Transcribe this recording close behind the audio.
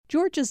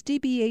Georgia's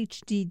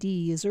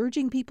DBHDD is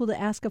urging people to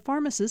ask a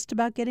pharmacist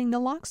about getting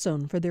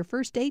naloxone for their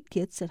first aid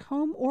kits at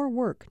home or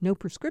work. No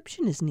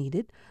prescription is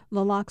needed.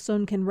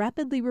 Naloxone can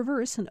rapidly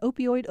reverse an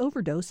opioid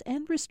overdose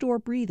and restore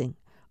breathing.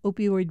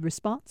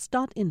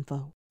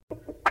 Opioidresponse.info.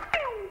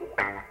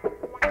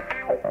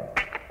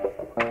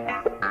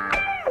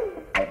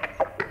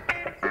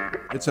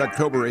 It's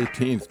October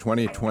 18th,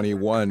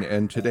 2021,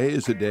 and today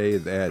is a day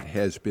that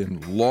has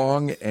been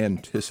long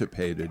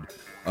anticipated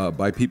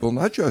by people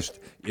not just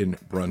in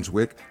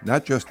Brunswick,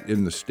 not just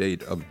in the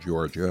state of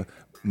Georgia,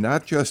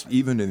 not just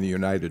even in the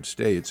United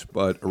States,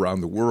 but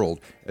around the world,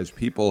 as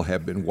people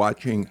have been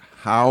watching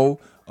how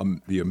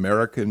the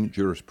American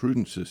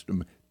jurisprudence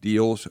system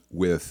deals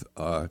with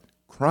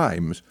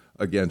crimes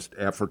against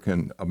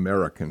African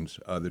Americans.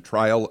 The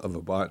trial of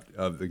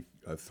the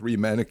three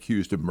men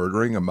accused of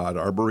murdering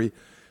Ahmaud Arbery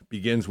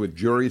begins with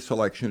jury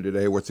selection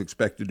today, what's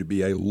expected to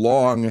be a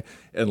long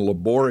and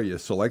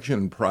laborious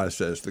selection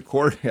process. The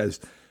court has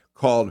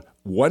called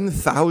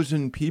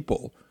 1,000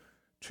 people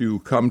to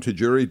come to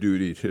jury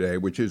duty today,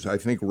 which is, I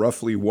think,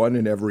 roughly 1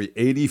 in every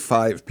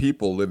 85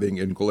 people living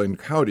in Glenn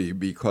County,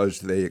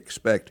 because they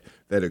expect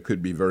that it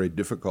could be very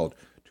difficult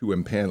to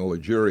impanel a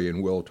jury.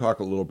 And we'll talk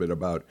a little bit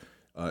about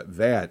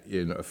that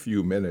in a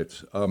few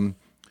minutes.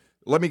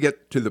 Let me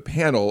get to the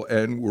panel,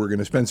 and we're going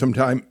to spend some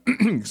time,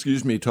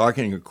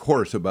 talking, of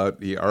course, about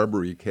the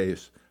Arbery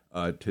case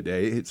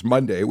today. It's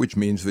Monday, which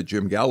means that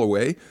Jim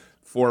Galloway,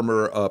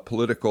 former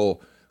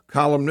political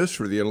columnist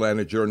for the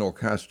Atlanta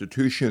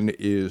Journal-Constitution,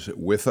 is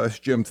with us.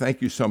 Jim,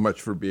 thank you so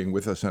much for being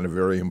with us on a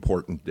very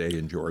important day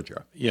in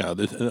Georgia. Yeah,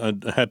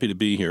 I'm happy to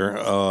be here.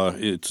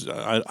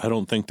 I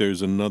don't think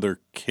there's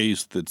another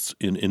case that's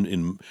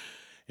in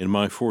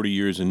my 40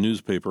 years in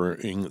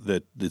newspapering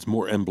that is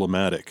more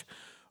emblematic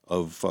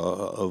of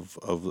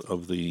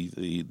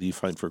the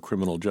fight for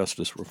criminal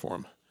justice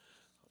reform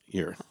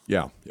here.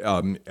 Yeah.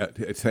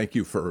 Thank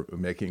you for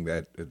making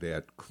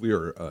that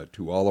clear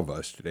to all of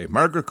us today.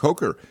 Margaret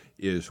Coker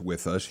is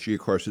with us. She,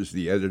 of course, is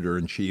the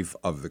editor-in-chief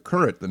of The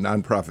Current, the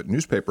nonprofit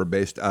newspaper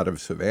based out of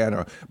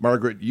Savannah.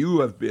 Margaret, you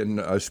have been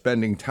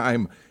spending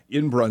time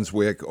in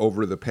Brunswick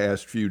over the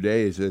past few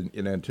days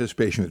in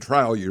anticipation of the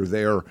trial. You're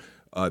there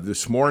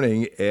this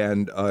morning,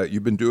 and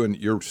you've been doing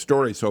your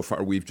story so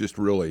far. We've just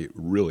really,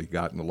 really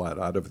gotten a lot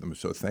out of them.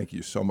 So thank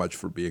you so much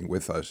for being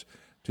with us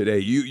today.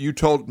 You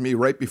told me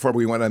right before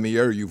we went on the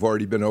air you've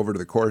already been over to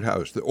the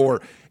courthouse,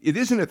 or it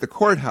isn't at the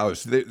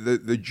courthouse.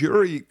 The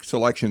jury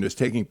selection is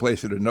taking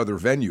place at another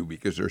venue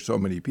because there's so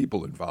many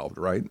people involved,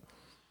 right?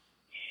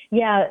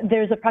 Yeah,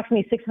 there's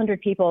approximately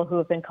 600 people who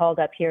have been called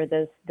up here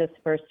this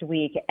first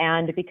week,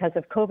 and because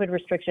of COVID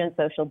restrictions,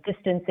 social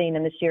distancing,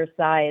 and the sheer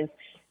size,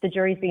 the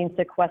jury's being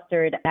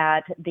sequestered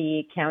at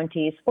the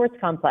county sports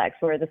complex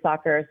where the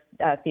soccer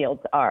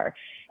fields are.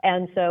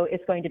 And so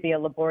it's going to be a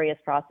laborious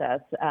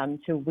process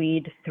to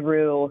weed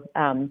through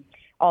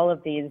all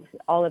of these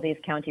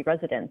county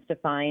residents to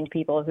find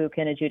people who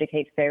can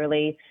adjudicate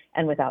fairly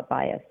and without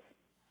bias.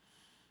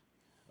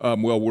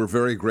 Well, we're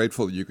very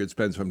grateful that you could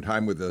spend some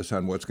time with us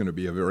on what's going to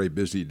be a very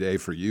busy day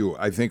for you.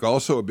 I think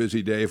also a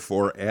busy day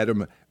for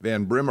Adam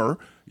Van Brimmer.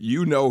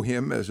 You know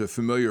him as a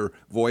familiar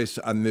voice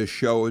on this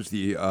show as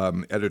the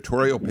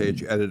editorial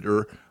page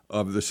editor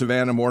of the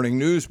Savannah Morning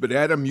News. But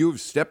Adam, you've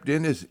stepped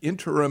in as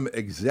interim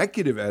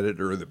executive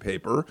editor of the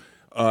paper,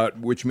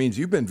 which means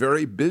you've been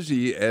very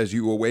busy as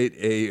you await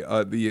the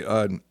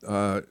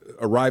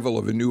arrival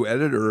of a new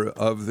editor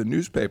of the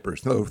newspaper.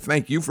 So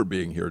thank you for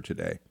being here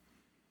today.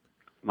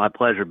 My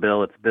pleasure,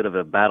 Bill. It's a bit of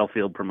a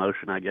battlefield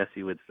promotion, I guess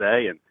you would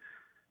say, and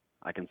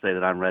I can say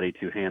that I'm ready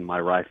to hand my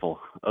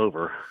rifle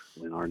over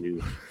when our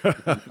new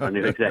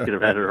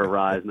executive editor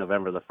arrives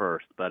November the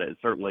 1st. But it's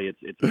an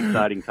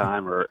exciting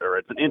time, or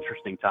it's an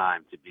interesting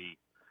time to be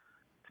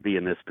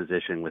in this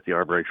position with the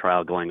Arbery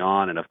trial going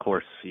on. And of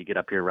course, you get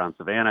up here around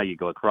Savannah, you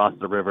go across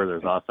the river.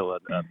 There's also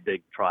a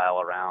big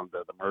trial around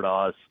the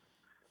Murdaughs,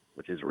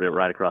 which is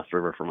right across the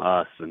river from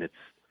us, and it's.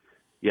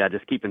 Yeah,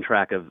 just keeping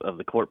track of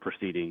the court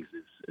proceedings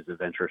is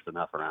adventurous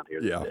enough around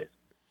here these days.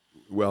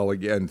 Well,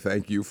 again,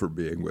 thank you for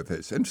being with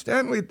us. And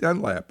Stanley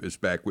Dunlap is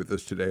back with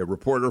us today, a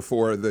reporter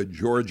for the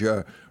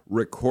Georgia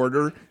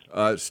Recorder.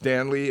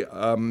 Stanley,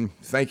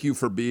 thank you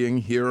for being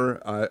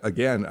here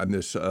again on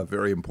this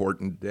very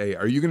important day.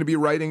 Are you going to be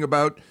writing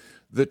about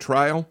the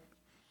trial?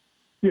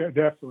 Yeah,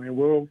 definitely.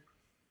 We're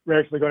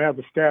actually going to have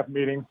a staff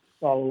meeting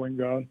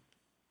following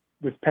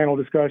this panel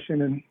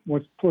discussion, and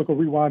once Political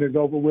Rewind is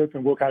over with,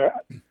 and we'll kind of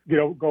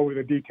go over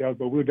the details,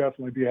 but we'll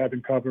definitely be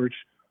having coverage,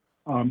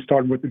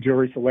 starting with the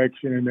jury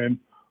selection, and then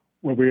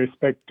what we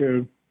expect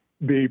to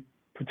be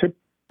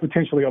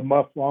potentially a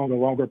month-long or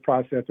longer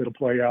process that'll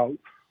play out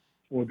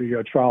for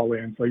the trial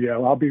end. So, yeah,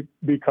 I'll be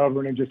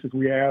covering it just as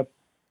we have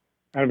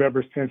kind of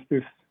ever since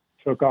this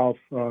took off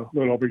a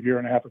little over a year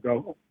and a half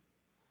ago.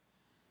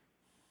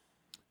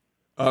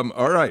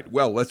 All right.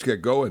 Well, let's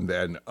get going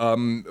then.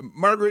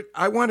 Margaret,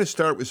 I want to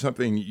start with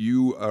something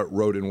you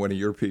wrote in one of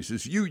your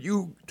pieces.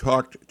 You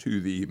talked to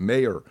the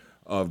mayor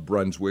of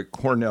Brunswick,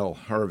 Cornell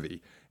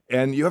Harvey,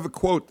 And you have a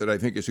quote that I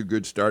think is a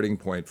good starting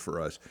point for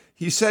us.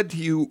 He said to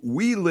you,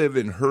 "We live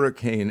in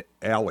Hurricane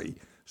Alley,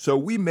 so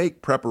we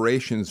make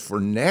preparations for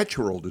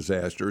natural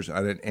disasters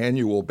on an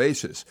annual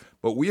basis.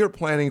 But we are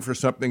planning for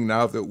something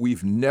now that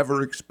we've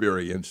never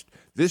experienced.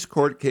 This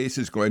court case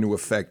is going to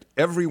affect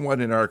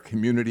everyone in our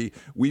community.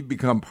 We've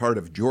become part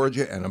of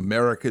Georgia and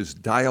America's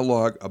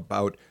dialogue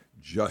about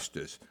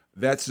justice."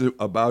 That's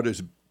about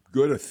as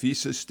good a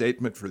thesis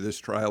statement for this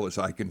trial as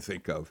I can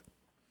think of.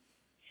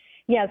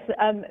 Yes,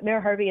 Mayor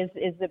Harvey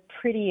is a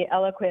pretty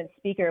eloquent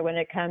speaker when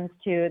it comes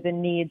to the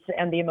needs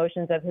and the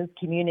emotions of his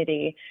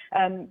community.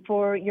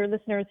 For your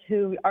listeners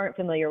who aren't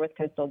familiar with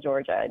coastal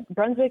Georgia,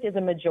 Brunswick is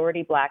a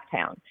majority Black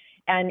town,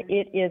 and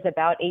it is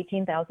about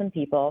 18,000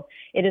 people.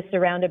 It is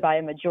surrounded by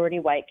a majority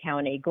white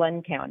county,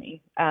 Glenn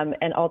County,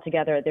 and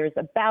altogether there's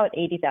about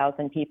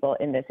 80,000 people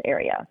in this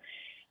area.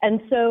 And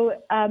so,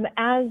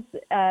 as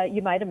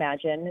you might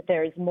imagine,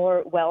 there's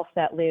more wealth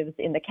that lives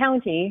in the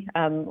county,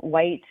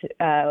 white,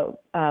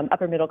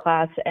 upper middle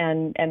class,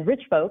 and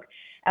rich folk,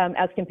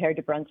 as compared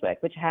to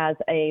Brunswick, which has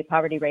a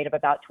poverty rate of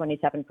about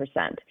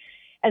 27%.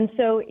 And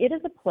so it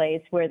is a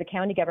place where the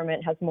county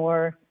government has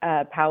more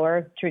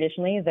power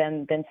traditionally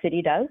than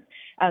city does,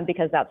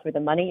 because that's where the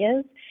money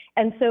is.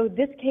 And so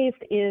this case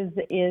is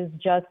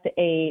just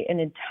an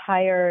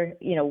entire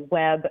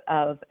web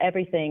of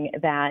everything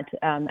that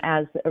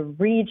as a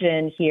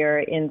region here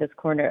in this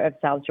corner of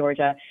South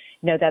Georgia,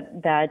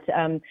 that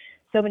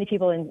so many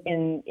people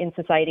in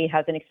society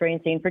have been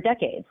experiencing for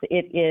decades.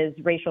 It is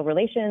racial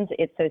relations,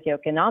 it's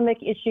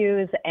socioeconomic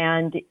issues,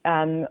 and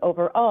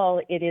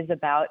overall it is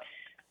about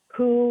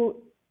who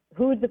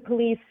the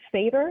police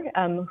favor,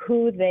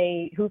 who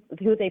they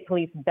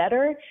police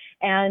better,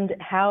 and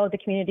how the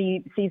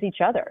community sees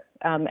each other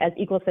as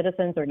equal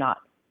citizens or not.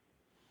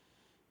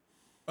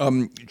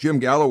 Jim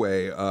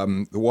Galloway,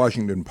 the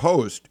Washington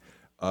Post,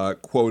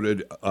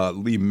 quoted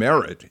Lee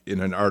Merritt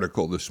in an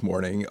article this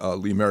morning,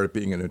 Lee Merritt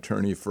being an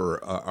attorney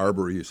for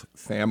Arbery's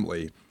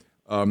family.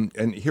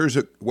 And here's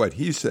what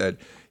he said.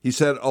 He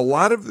said, "A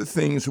lot of the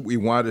things that we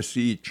want to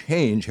see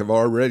change have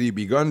already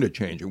begun to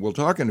change." And we'll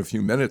talk in a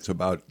few minutes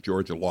about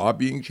Georgia law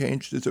being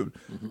changed as a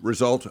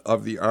result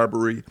of the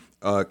Arbery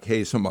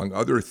case, among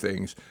other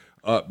things.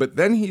 But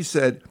then he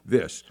said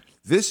this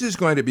is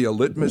going to be a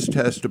litmus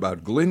test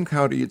about Glynn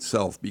County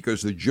itself,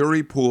 because the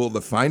jury pool,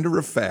 the finder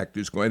of fact,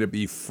 is going to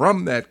be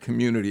from that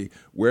community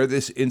where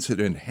this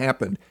incident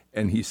happened.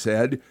 And he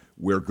said,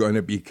 we're going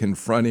to be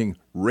confronting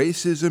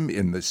racism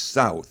in the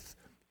South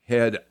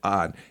head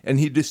on. And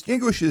he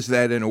distinguishes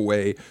that in a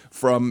way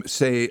from,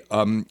 say,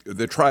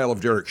 the trial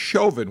of Derek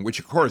Chauvin, which,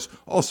 of course,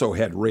 also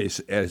had race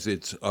as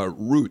its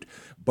root.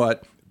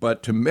 But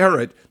to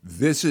Merritt,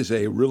 this is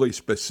a really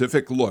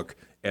specific look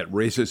at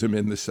racism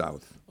in the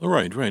South.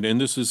 Right,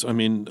 and this is, I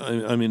mean,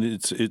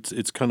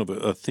 it's kind of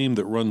a theme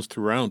that runs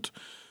throughout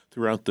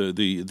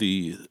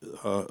the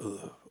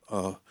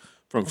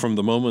from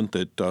the moment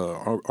that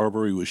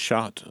Arbery was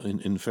shot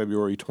in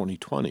February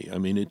 2020. I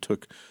mean, it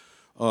took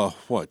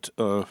almost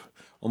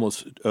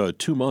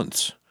 2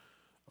 months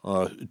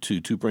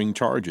to bring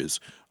charges.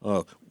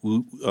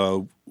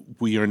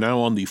 We are now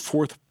on the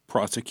fourth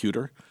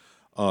prosecutor,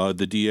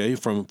 the DA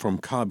from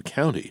Cobb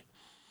County,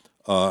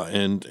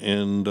 and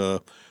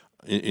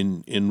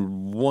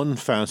in one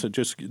facet,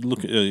 just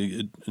look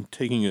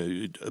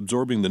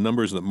absorbing the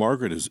numbers that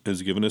Margaret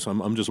has given us.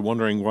 I'm just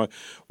wondering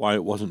why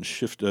it wasn't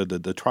shifted.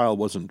 The trial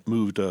wasn't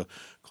moved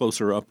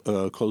closer up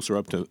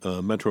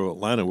to Metro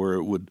Atlanta, where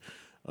it would.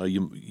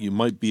 You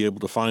might be able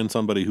to find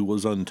somebody who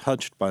was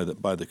untouched by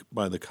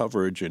the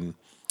coverage, and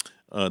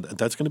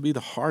that's going to be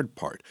the hard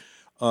part.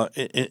 The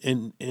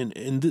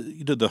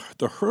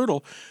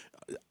hurdle.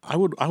 I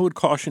would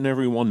caution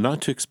everyone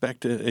not to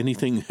expect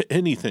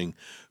anything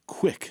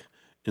quick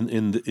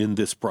in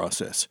this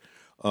process.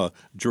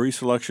 Jury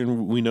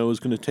selection, we know, is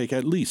going to take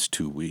at least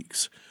 2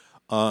 weeks,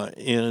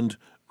 and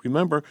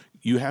remember,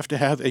 you have to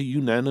have a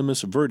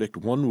unanimous verdict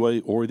one way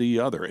or the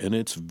other, and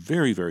it's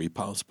very, very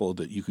possible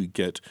that you could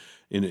get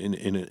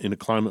in a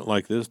climate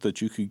like this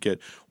that you could get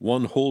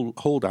one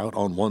holdout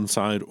on one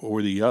side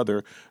or the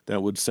other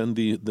that would send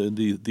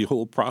the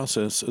whole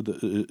process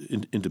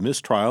into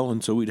mistrial,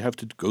 and so we'd have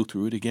to go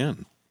through it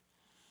again.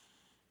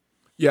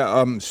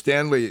 Yeah,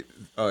 Stanley,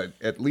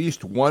 at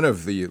least one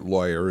of the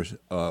lawyers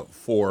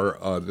for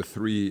the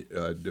three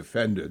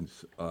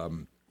defendants,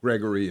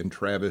 Gregory and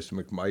Travis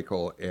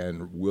McMichael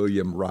and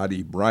William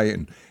Roddy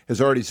Bryan, has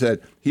already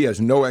said he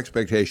has no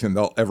expectation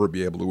they'll ever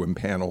be able to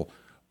impanel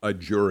a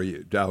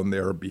jury down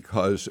there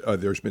because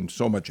there's been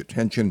so much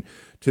attention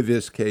to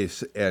this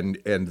case and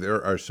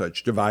there are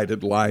such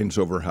divided lines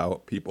over how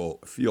people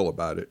feel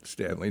about it,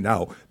 Stanley.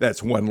 Now,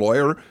 that's one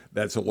lawyer.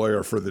 That's a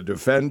lawyer for the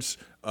defense.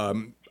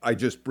 I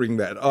just bring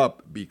that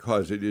up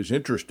because it is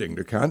interesting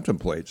to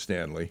contemplate,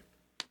 Stanley.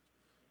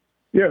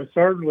 Yeah,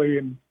 certainly.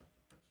 And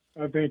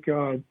I think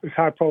as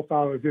high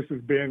profile as this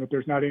has been, that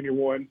there's not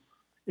anyone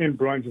in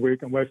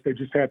Brunswick, unless they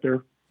just had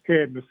their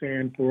head in the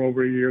sand for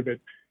over a year,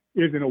 that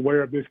isn't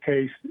aware of this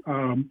case,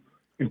 and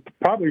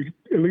probably,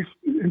 at least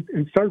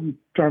in certain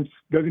terms,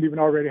 doesn't even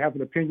already have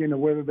an opinion of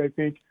whether they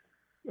think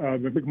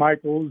the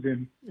McMichaels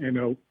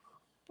and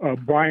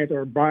Bryant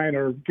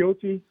are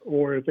guilty,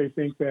 or if they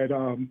think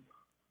that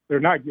they're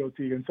not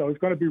guilty. And so it's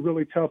going to be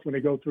really tough when they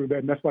go through that,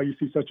 and that's why you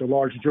see such a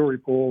large jury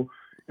pool.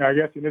 And I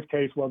guess in this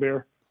case, while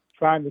they're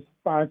trying to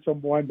find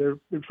someone, they're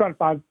trying to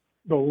find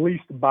the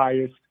least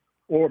biased,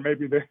 or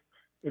maybe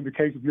in the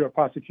case if you're a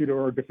prosecutor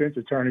or a defense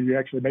attorney, you're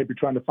actually maybe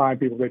trying to find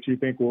people that you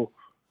think will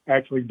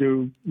actually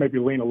maybe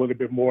lean a little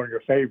bit more in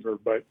your favor.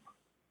 But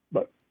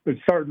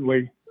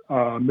certainly,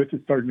 this is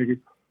certainly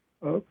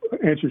an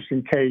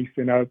interesting case,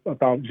 and I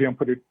thought Jim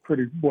put it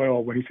pretty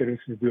well when he said this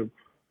is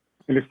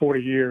in his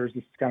 40 years,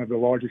 this is kind of the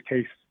largest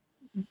case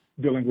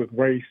dealing with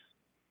race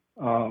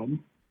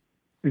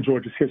in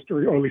Georgia's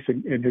history, or at least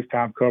in his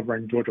time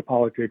covering Georgia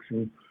politics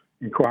and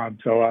crime.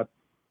 So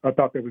I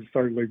thought that was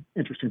certainly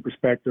interesting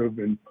perspective,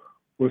 and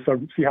we'll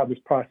sort of see how this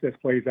process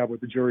plays out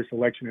with the jury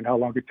selection and how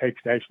long it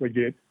takes to actually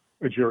get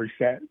a jury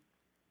set.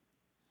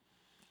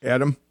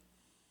 Adam?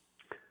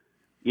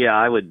 Yeah,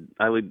 I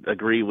would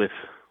agree with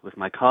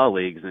my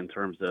colleagues in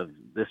terms of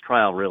this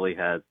trial really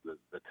has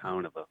the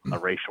tone of a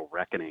racial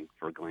reckoning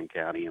for Glenn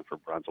County and for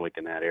Brunswick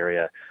in that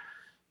area.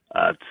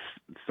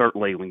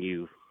 Certainly, when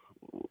you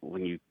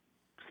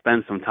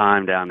spend some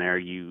time down there,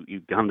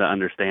 you come to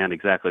understand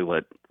exactly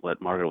what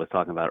Margaret was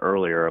talking about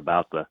earlier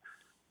about the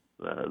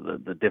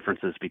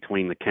differences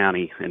between the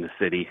county and the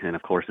city, and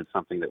of course, it's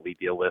something that we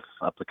deal with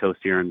up the coast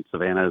here in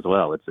Savannah as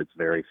well. It's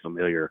very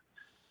familiar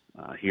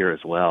here as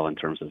well in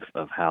terms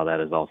of how that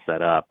is all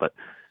set up, but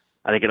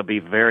I think it'll be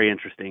very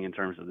interesting in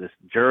terms of this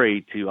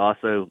jury to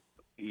also,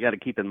 you got to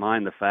keep in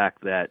mind the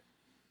fact that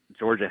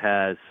Georgia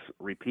has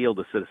repealed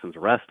the citizen's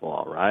arrest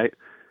law, right?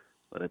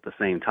 But at the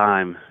same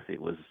time, it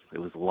was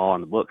law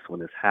in the books when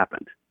this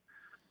happened.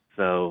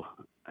 So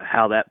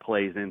how that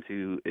plays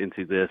into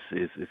this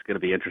is going to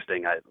be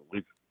interesting.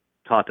 We've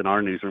talked in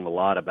our newsroom a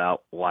lot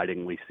about why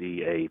didn't we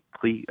see a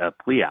plea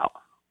out,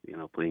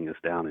 pleading this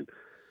down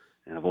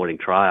and avoiding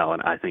trial.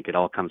 And I think it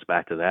all comes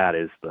back to that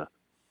is the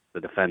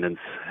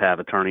defendants have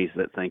attorneys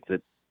that think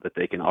that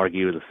they can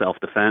argue the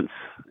self-defense,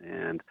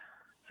 and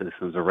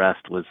citizen's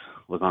arrest was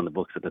on the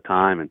books at the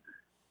time. And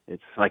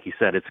it's like you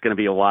said, it's going to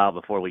be a while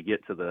before we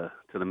get to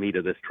the meat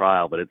of this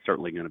trial, but it's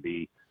certainly going to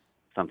be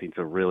something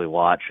to really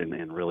watch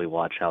and really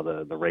watch how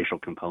the racial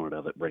component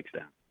of it breaks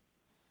down.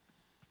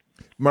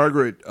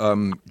 Margaret,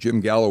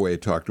 Jim Galloway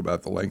talked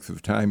about the length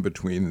of time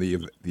between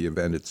the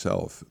event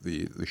itself,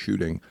 the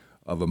shooting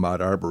of Ahmaud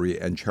Arbery,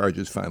 and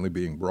charges finally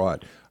being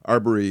brought.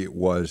 Arbery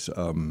was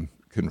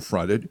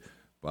confronted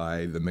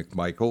by the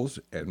McMichaels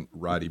and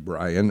Roddy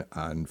Bryan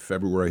on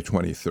February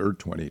 23rd,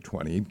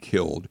 2020,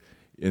 killed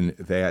in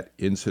that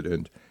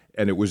incident.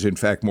 And it was, in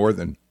fact, more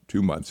than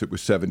 2 months. It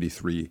was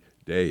 73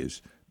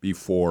 days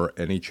before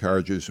any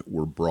charges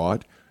were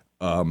brought.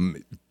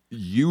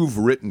 You've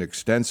written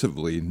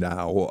extensively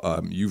now.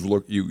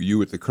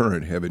 You at the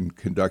Current have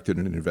conducted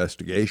an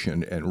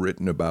investigation and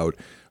written about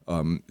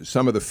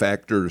some of the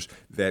factors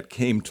that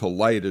came to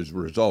light as a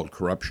result: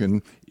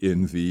 corruption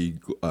in the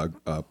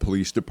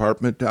police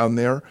department down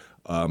there.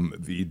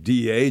 The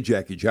DA,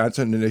 Jackie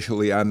Johnson,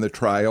 initially on the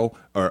trial,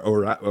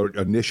 or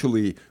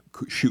initially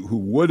who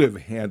would have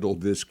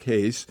handled this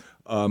case,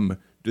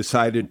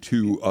 decided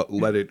to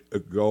let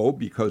it go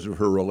because of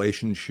her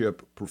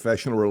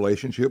professional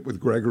relationship with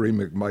Gregory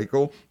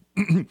McMichael.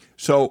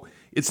 So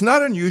it's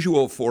not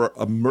unusual for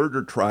a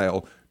murder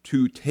trial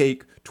to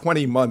take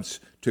 20 months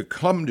to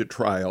come to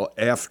trial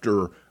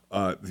after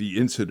the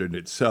incident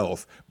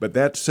itself, but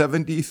that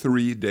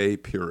 73-day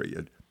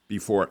period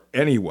before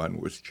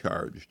anyone was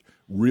charged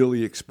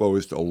really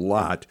exposed a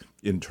lot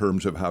in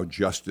terms of how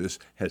justice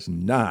has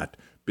not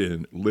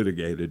been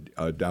litigated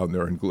down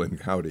there in Glenn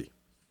County.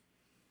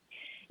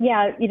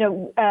 Yeah,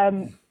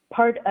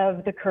 part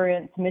of the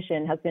Current's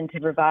mission has been to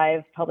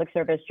revive public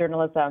service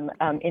journalism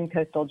in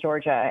coastal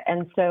Georgia.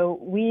 And so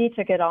we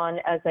took it on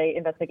as an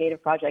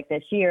investigative project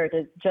this year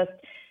to just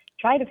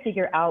try to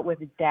figure out with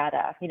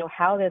data,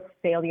 how this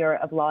failure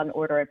of law and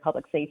order and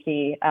public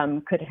safety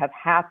could have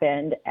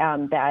happened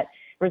that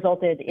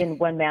resulted in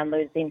one man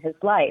losing his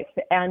life.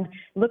 And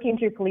looking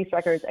through police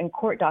records and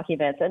court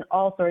documents and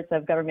all sorts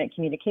of government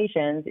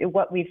communications,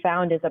 what we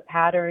found is a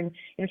pattern,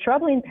 a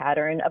troubling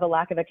pattern of a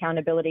lack of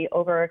accountability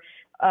over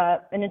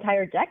an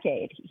entire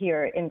decade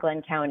here in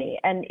Glenn County.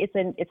 And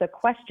it's a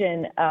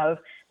question of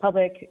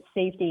public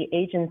safety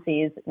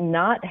agencies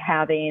not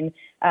having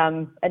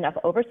enough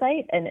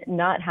oversight and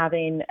not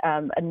having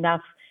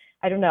enough,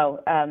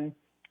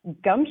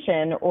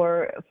 gumption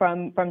or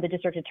from the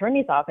district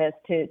attorney's office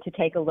to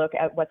take a look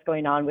at what's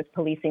going on with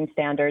policing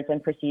standards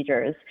and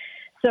procedures.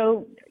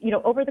 So,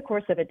 over the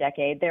course of a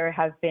decade, there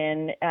have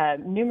been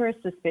numerous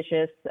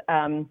suspicious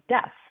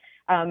deaths,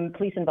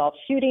 police-involved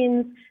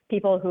shootings,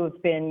 people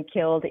who've been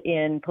killed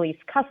in police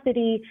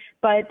custody,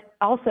 but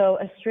also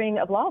a string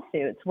of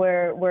lawsuits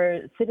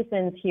where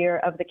citizens here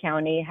of the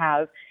county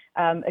have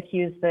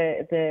accused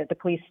the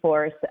police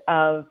force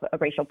of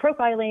racial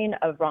profiling,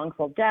 of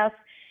wrongful death.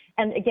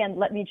 And again,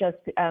 let me just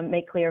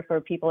make clear for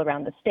people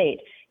around the state.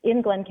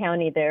 In Glenn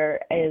County,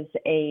 there is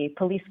a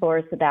police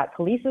force that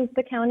polices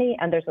the county,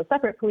 and there's a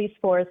separate police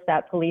force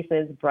that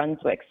polices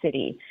Brunswick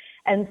City.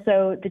 And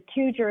so the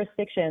two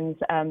jurisdictions,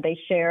 they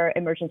share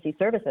emergency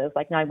services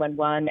like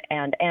 911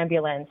 and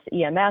ambulance,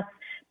 EMS,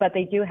 but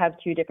they do have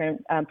two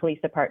different police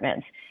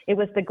departments. It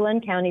was the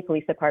Glenn County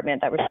Police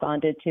Department that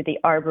responded to the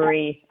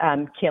Arbery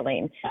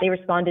killing. They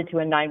responded to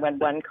a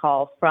 911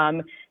 call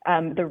from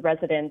the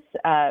residents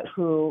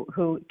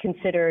who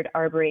considered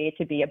Arbery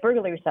to be a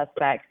burglary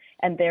suspect,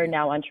 and they're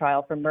now on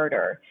trial for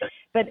murder.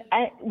 But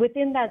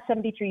within that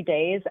 73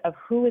 days of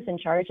who is in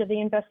charge of the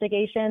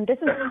investigation, this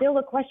is still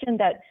a question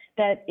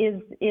that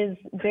is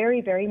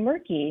very, very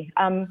murky.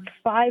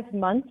 5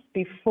 months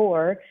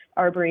before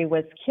Arbery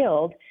was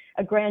killed,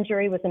 a grand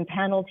jury was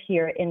impaneled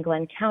here in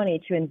Glenn County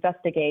to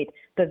investigate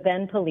the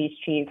then police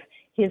chief,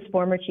 his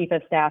former chief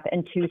of staff,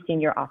 and two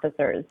senior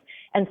officers.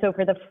 And so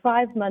for the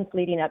 5 months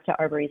leading up to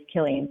Arbery's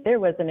killing,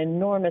 there was an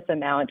enormous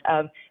amount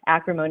of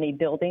acrimony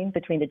building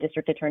between the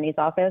district attorney's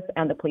office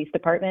and the police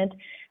department.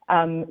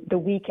 The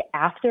week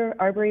after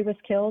Arbery was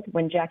killed,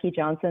 when Jackie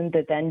Johnson,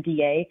 the then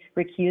DA,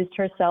 recused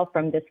herself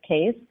from this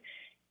case,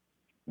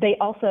 the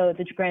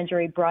grand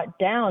jury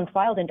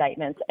filed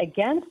indictments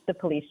against the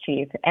police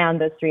chief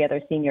and those three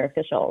other senior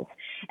officials.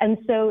 And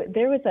so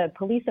there was a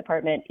police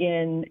department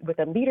with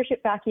a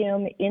leadership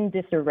vacuum in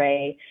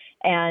disarray.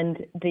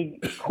 And the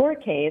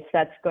court case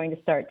that's going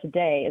to start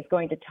today is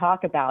going to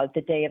talk about the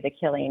day of the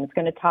killing. It's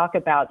going to talk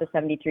about the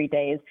 73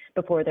 days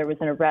before there was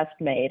an arrest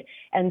made.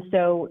 And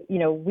so,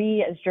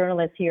 we as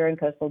journalists here in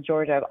coastal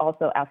Georgia are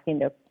also asking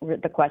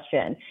the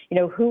question,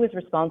 who is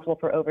responsible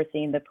for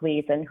overseeing the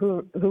police and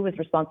who is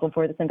responsible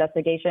for this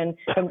investigation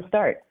from the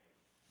start?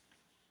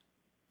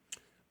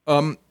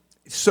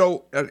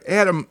 So,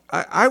 Adam,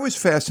 I was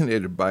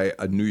fascinated by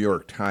a New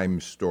York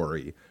Times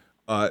story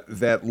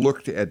that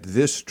looked at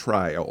this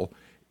trial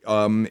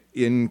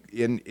in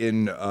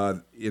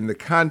the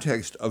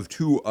context of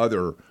two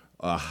other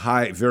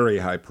very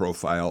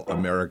high-profile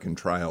American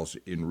trials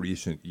in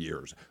recent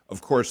years.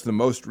 Of course, the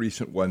most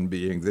recent one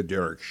being the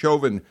Derek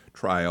Chauvin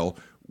trial,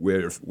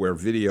 where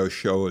video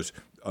shows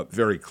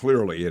very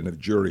clearly, and the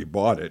jury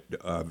bought it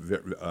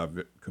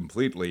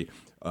completely,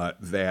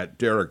 that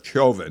Derek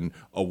Chauvin,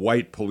 a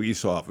white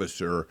police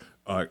officer,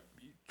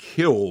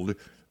 killed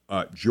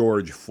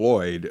George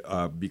Floyd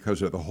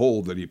because of the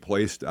hold that he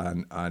placed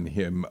on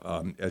him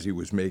as he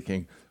was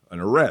making an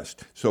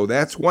arrest. So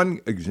that's one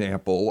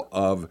example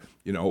of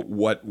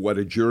what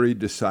a jury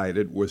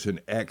decided was an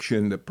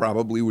action that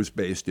probably was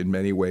based in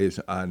many ways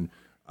on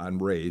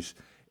race.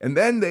 And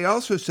then they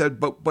also said,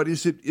 but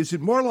is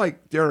it more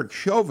like Derek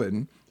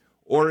Chauvin,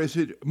 or is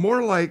it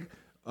more like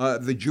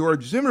the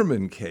George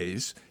Zimmerman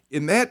case?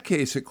 In that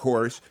case, of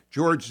course,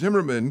 George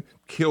Zimmerman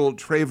killed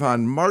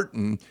Trayvon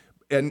Martin,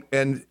 and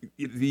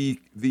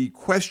the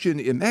question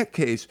in that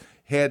case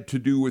had to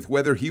do with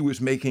whether he was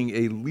making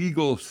a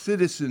legal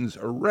citizen's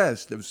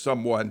arrest of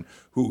someone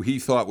who he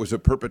thought was a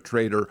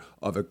perpetrator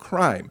of a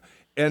crime.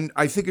 And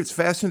I think it's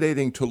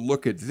fascinating to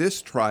look at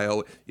this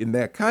trial in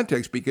that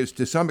context because,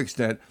 to some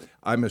extent,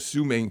 I'm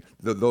assuming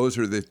that those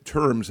are the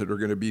terms that are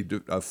going to be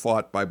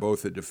fought by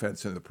both the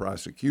defense and the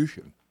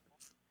prosecution.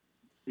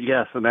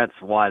 Yes, and that's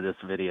why this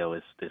video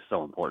is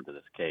so important to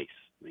this case.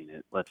 I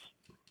mean, let's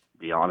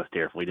be honest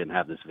here. If we didn't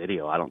have this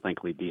video, I don't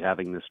think we'd be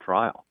having this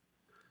trial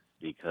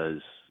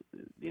because,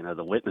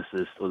 the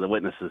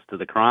witnesses to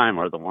the crime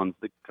are the ones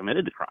that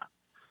committed the crime.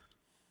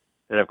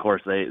 And of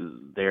course,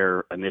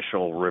 their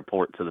initial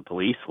report to the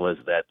police was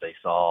that they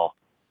saw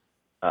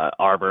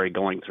Arbery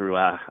going through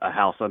a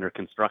house under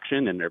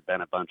construction, and there have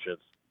been a bunch of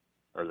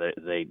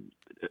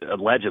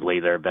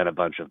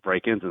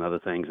break-ins and other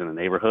things in the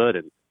neighborhood,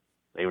 and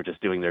they were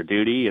just doing their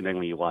duty. And then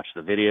when you watch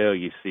the video,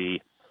 you see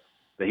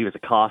that he was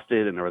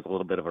accosted, and there was a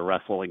little bit of a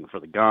wrestling for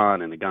the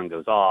gun, and the gun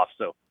goes off.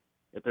 So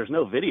if there's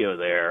no video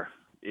there,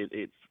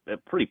 it's a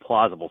pretty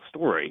plausible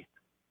story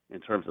in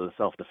terms of the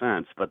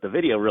self-defense, but the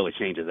video really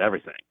changes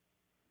everything.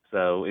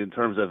 So in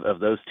terms of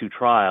those two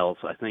trials,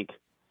 I think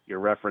your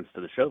reference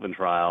to the Chauvin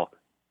trial,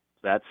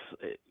 that's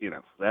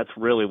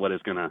really what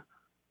is going to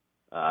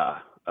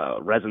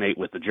resonate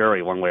with the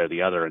jury one way or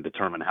the other and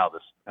determine how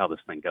this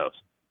thing goes.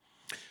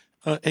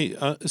 Hey,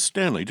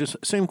 Stanley, just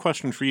same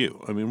question for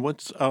you. I mean,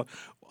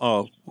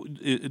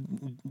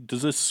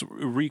 does this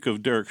reek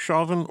of Derek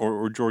Chauvin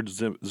or George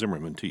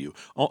Zimmerman to you?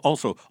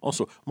 Also,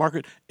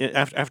 Margaret,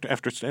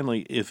 after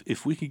Stanley,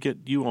 if we could get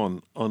you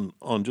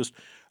on just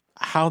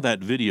how that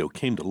video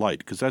came to light,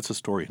 because that's a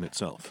story in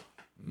itself.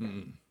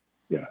 Mm.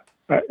 Yeah,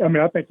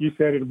 I think you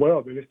said it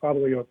well, that it's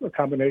probably a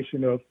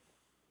combination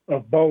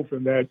of both,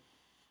 and that,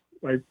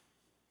 like,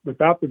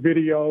 without the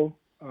video,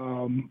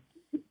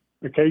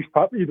 the case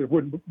probably either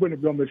wouldn't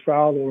have gone to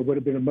trial, or it would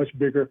have been a much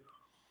bigger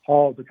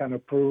haul to kind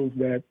of prove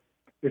that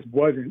this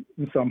wasn't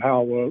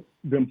somehow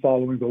them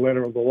following the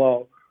letter of the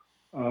law.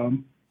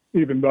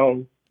 Even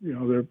though,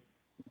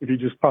 if you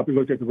just probably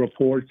looked at the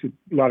reports, a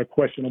lot of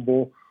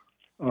questionable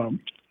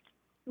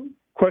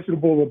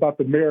about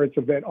the merits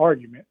of that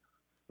argument.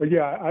 But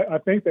yeah, I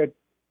think that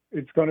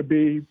it's going to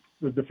be,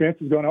 the defense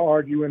is going to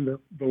argue in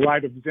the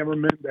light of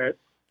Zimmerman that,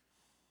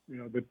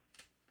 that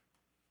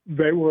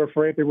they were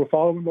afraid, they were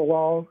following the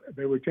law,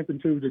 they were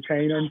attempting to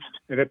detain him,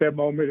 and at that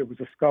moment it was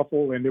a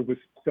scuffle and it was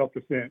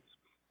self-defense.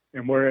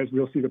 And whereas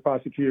we'll see the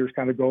prosecutors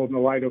kind of go in the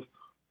light of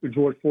the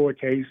George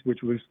Floyd case,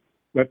 which was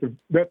let the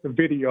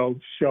video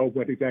show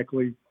what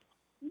exactly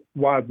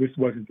why this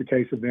wasn't the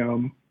case of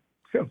them,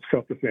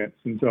 self-defense.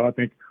 And so I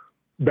think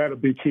that'll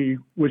be key,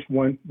 which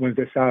one wins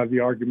that side of the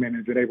argument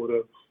and is able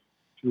to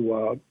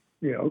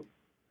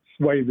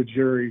sway the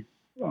jury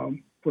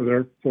on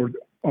their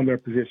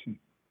position.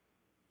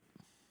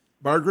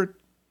 Margaret?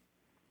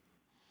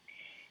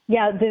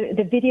 Yeah,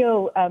 the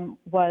video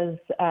was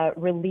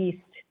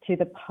released to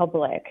the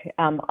public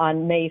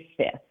on May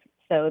 5th.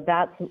 So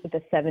that's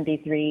the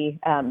 73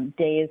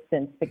 days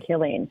since the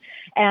killing.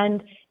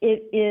 And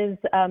it is,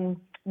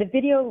 the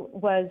video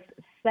was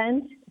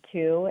sent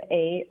to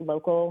a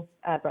local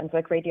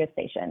Brunswick radio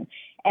station.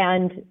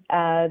 And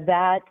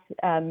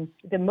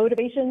the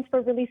motivations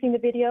for releasing the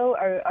video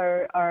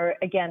are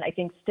again, I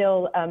think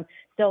still up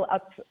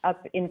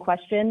in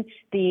question.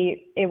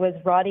 It was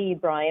William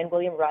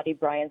Roddy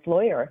Bryan's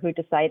lawyer who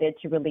decided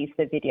to release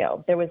the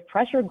video. There was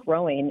pressure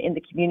growing in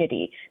the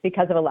community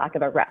because of a lack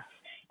of arrests.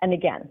 And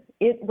again,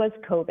 it was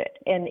COVID.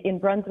 And in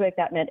Brunswick,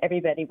 that meant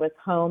everybody was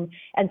home.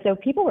 And so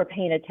people were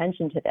paying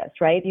attention to this,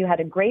 right? You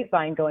had a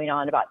grapevine going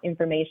on about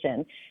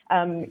information.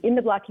 In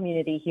the Black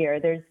community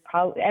here,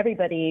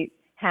 everybody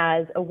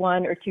has a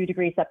 1 or 2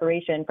 degree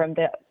separation from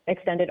the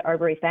extended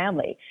Arbery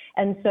family.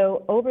 And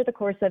so over the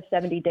course of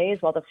 70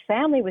 days, while the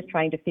family was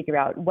trying to figure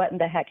out what in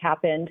the heck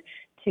happened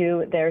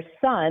to their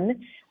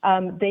son,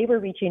 they were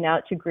reaching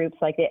out to groups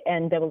like the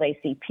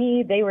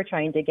NAACP. They were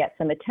trying to get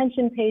some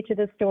attention paid to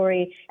the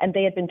story, and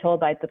they had been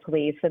told by the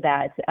police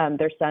that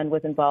their son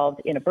was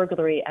involved in a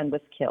burglary and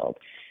was killed.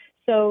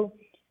 So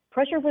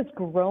pressure was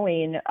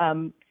growing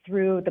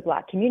through the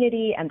Black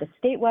community and the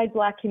statewide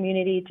Black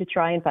community to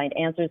try and find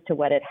answers to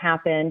what had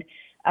happened.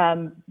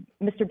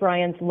 Mr.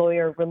 Bryan's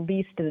lawyer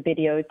released the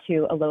video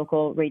to a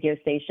local radio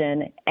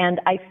station,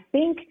 and I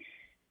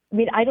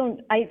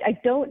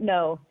don't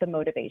know the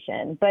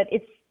motivation, but I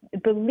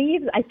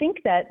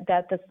think that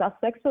the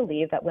suspects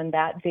believe that when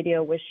that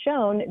video was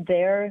shown,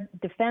 their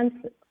defense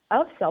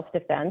of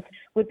self-defense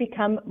would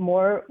become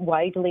more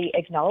widely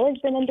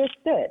acknowledged and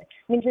understood.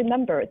 I mean,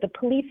 remember, the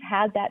police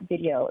had that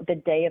video the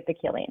day of the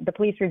killing. The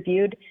police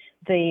reviewed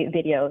the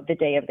video the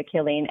day of the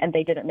killing, and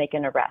they didn't make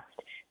an arrest.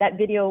 That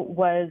video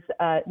was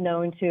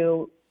known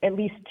to at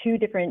least 2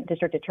 different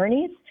district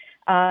attorneys.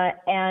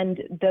 And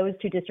those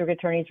 2 district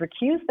attorneys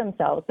recused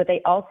themselves, but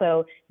they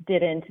also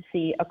didn't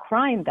see a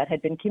crime that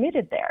had been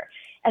committed there.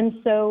 And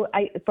so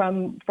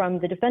from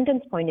the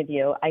defendant's point of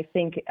view, I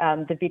think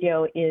the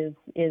video is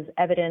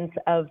evidence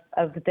of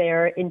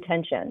their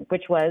intention,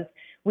 which was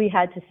we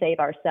had to save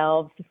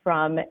ourselves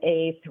from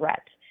a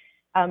threat.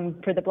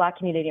 For the Black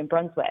community in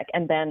Brunswick,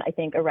 and then I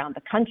think around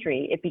the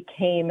country, it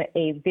became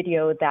a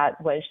video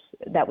that was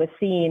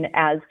seen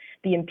as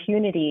the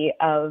impunity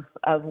of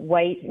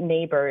white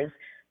neighbors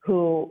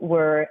who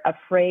were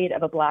afraid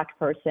of a Black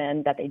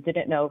person that they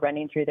didn't know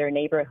running through their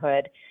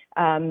neighborhood.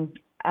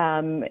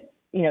 The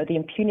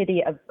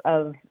impunity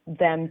of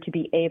them to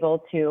be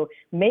able to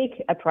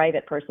make a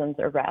private person's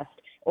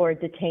arrest or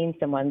detain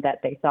someone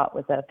that they thought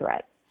was a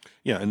threat.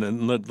 Yeah, and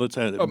then let's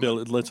add, Bill.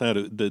 Let's add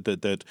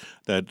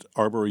that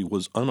Arbery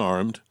was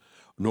unarmed,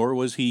 nor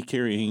was he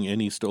carrying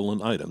any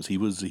stolen items. He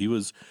was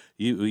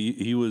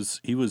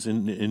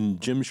in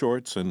gym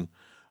shorts and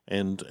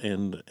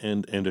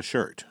a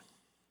shirt.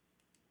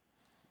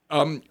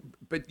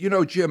 But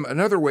Jim,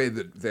 another way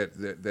that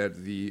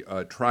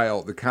the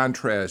trial, the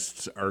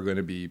contrasts are going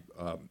to be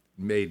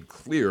made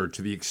clear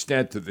to the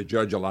extent that the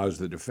judge allows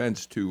the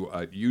defense to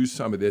use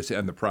some of this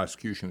and the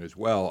prosecution as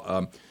well.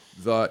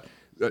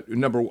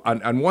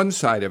 On one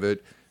side of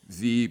it,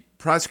 the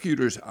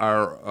prosecutors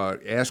are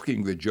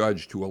asking the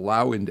judge to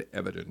allow into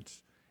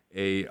evidence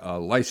a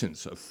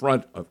license, a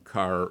front of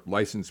car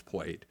license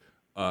plate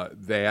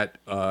that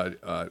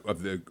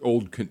of the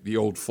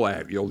old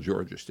flag, the old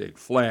Georgia state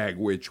flag,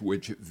 which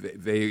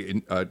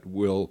they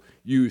will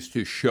use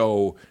to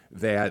show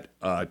that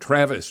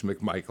Travis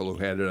McMichael, who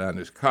had it on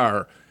his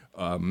car,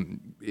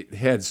 it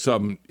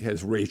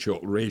has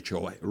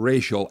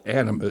racial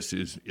animus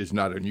is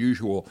not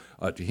unusual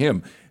to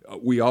him.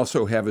 We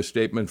also have a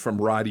statement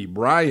from Roddy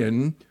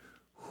Bryan,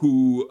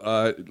 who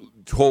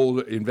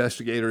told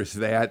investigators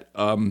that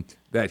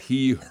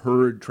he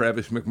heard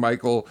Travis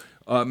McMichael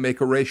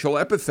make a racial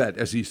epithet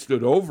as he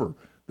stood over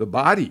the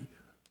body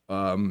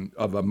of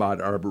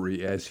Ahmaud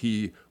Arbery as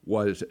he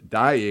was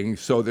dying.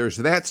 So there's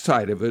that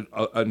side of it,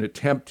 an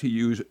attempt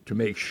to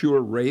make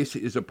sure race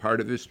is a part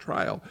of this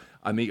trial.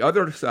 On the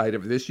other side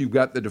of this, you've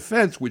got the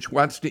defense, which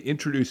wants to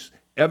introduce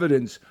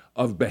evidence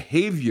of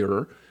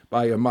behavior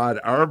by Ahmaud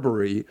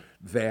Arbery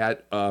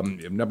that,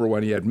 number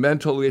one, he had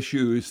mental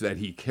issues, that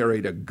he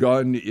carried a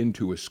gun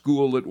into a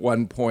school at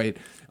one point,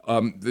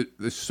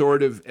 the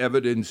sort of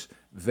evidence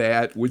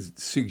that would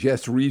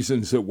suggest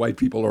reasons that white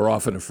people are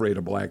often afraid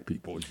of black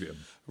people, Jim.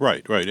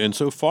 Right. And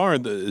so far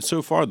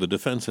the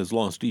defense has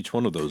lost each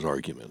one of those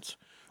arguments.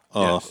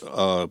 Yes.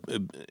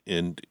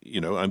 And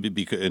I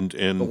mean,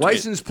 and the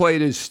license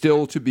plate is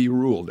still to be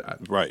ruled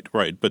on.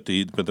 Right. But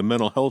the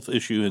mental health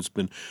issue has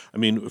been. I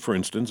mean, for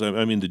instance,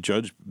 I mean, the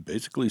judge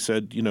basically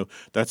said,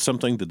 that's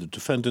something that the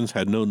defendants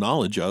had no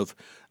knowledge of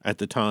at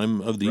the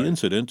time of the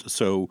incident.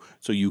 So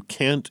you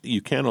can't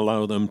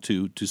allow them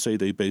to say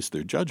they based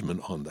their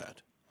judgment on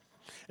that.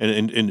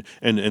 And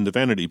the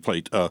vanity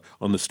plate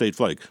on the state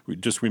flag.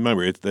 Just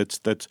remember,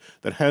 that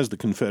has the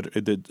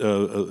Confederate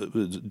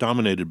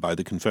dominated by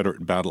the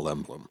Confederate battle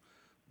emblem.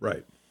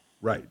 Right.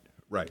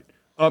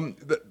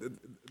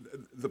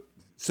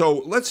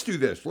 So let's do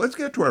this. Let's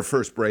get to our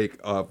first break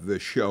of the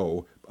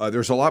show.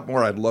 There's a lot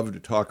more I'd love to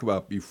talk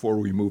about before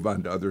we move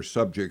on to other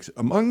subjects.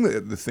 Among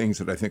the things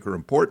that I think are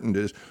important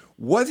is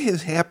what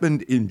has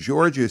happened in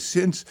Georgia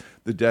since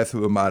the death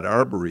of Ahmaud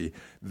Arbery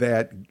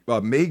that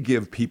may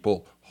give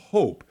people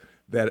hope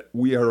that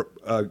we are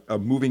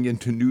moving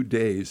into new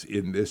days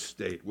in this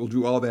state. We'll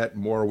do all that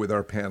and more with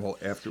our panel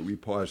after we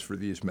pause for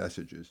these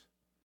messages.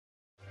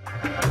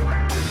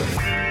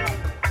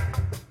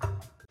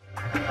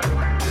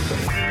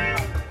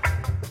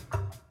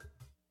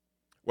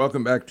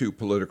 Welcome back to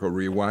Political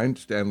Rewind.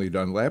 Stanley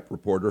Dunlap,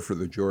 reporter for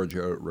the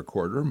Georgia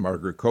Recorder.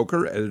 Margaret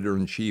Coker,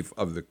 editor-in-chief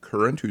of The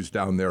Current, who's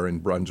down there in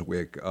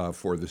Brunswick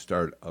for the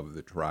start of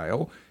the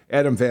trial.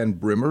 Adam Van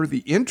Brimmer,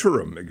 the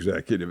interim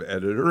executive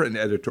editor and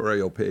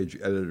editorial page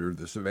editor of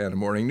the Savannah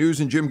Morning News.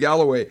 And Jim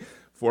Galloway,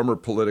 former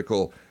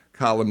political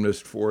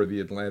columnist for the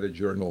Atlanta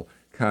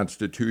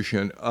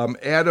Journal-Constitution.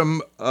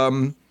 Adam,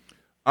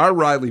 our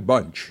Riley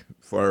Bunch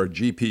for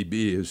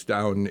GPB is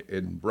down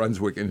in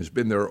Brunswick and has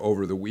been there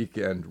over the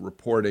weekend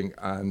reporting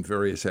on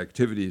various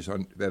activities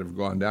that have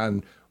gone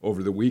on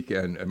over the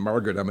weekend. And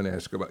Margaret, I'm going to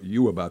ask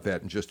you about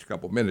that in just a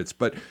couple minutes.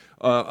 But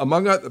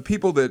among the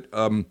people that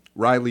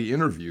Riley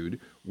interviewed,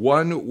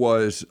 one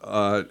was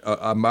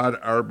Ahmaud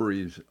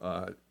Arbery's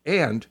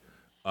aunt,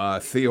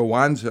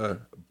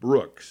 Theowanza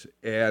Brooks.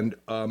 And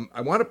I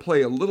want to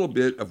play a little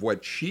bit of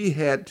what she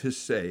had to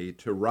say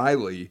to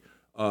Riley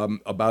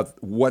about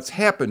what's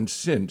happened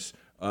since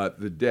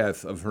the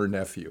death of her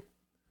nephew.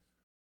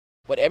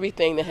 With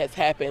everything that has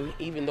happened,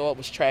 even though it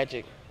was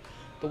tragic,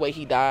 the way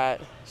he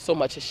died, so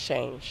much has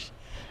changed.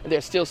 And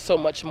there's still so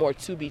much more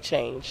to be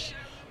changed.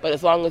 But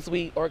as long as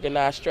we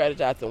organize,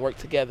 strategize, and work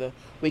together,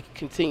 we can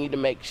continue to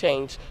make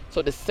change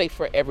so it's safe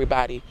for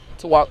everybody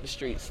to walk the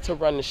streets, to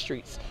run the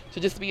streets, to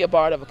just be a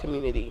part of a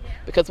community.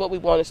 Because what we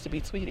want is to be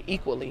treated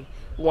equally.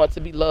 We want to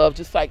be loved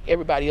just like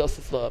everybody else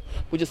is loved.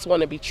 We just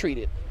want to be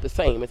treated the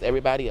same as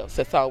everybody else.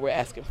 That's all we're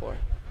asking for.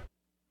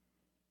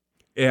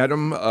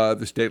 Adam,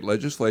 the state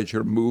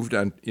legislature moved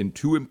on in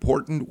two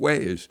important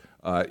ways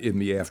in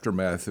the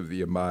aftermath of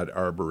the Ahmaud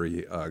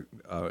Arbery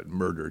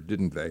murder,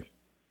 didn't they?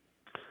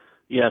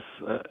 Yes,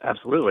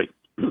 absolutely.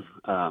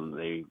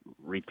 They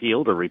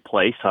repealed or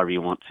replaced, however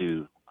you want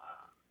to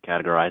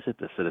categorize it,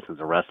 the citizens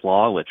arrest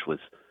law,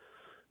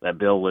 that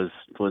bill was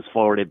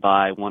forwarded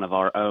by one of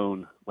our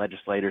own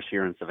legislators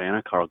here in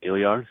Savannah, Carl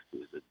Gilliard,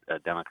 who's a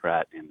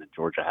Democrat in the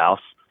Georgia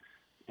House.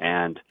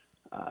 And,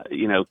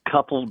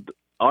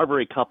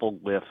 Arbery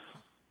coupled with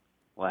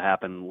what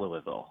happened in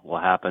Louisville,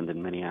 what happened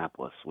in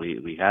Minneapolis.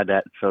 We had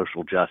that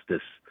social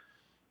justice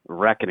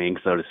reckoning,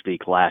 so to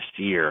speak, last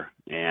year,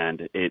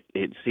 and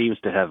it seems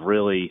to have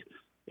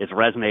it's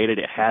resonated.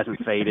 It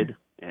hasn't faded.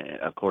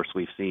 Of course,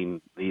 we've seen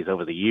these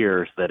over the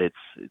years that it's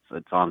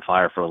on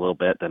fire for a little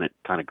bit, then it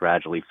kind of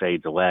gradually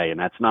fades away, and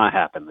that's not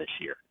happened this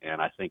year. And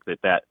I think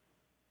that's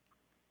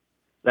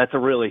a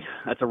really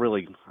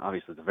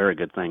obviously it's a very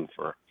good thing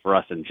for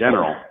us in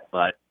general,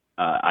 but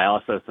I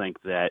also think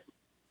that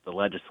the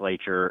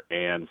legislature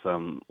and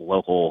some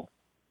local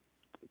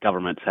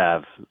governments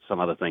have some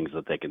other things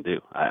that they can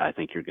do. I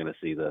think you're going to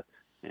see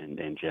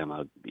and Jim,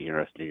 I'd be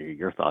interested to hear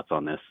your thoughts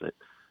on this, that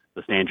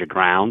the Stand Your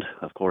Ground,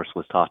 of course,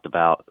 was talked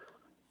about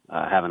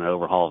having an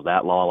overhaul of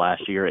that law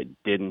last year. It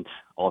didn't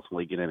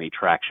ultimately get any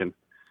traction.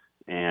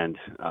 And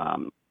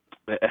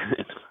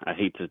I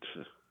hate to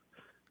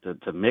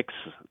mix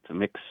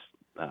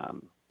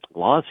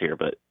laws here,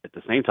 but at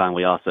the same time,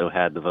 we also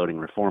had the voting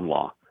reform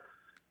law,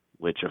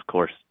 which of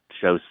course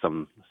shows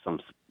some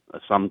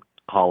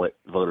call it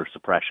voter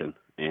suppression,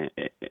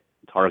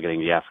 targeting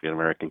the African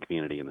American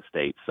community in the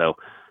state. So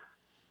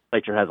the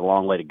legislature has a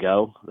long way to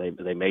go.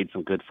 They made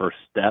some good first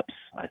steps.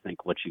 I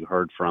think what you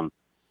heard from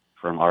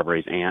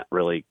Arbery's aunt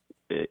really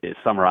it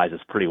summarizes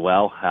pretty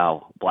well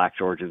how Black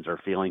Georgians are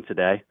feeling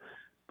today.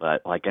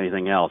 But like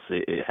anything else,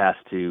 it has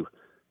to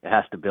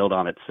build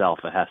on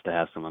itself. It has to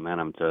have some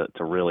momentum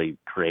to really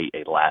create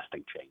a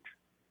lasting change.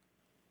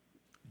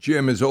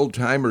 Jim, as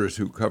old-timers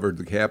who covered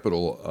the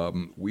Capitol,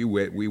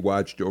 we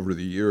watched over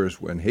the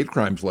years when hate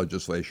crimes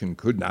legislation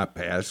could not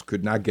pass,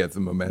 could not get the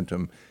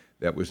momentum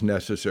that was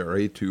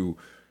necessary to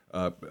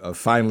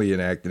finally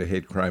enact a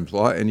hate crimes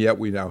law, and yet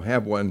we now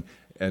have one,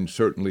 and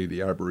certainly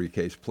the Arbery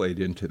case played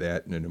into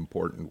that in an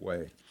important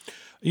way.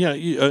 Yeah,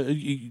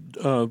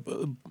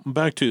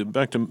 back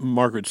to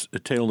Margaret's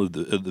tale of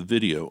the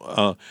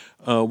video.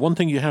 One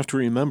thing you have to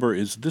remember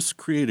is this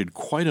created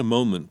quite a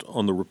moment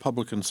on the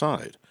Republican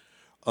side.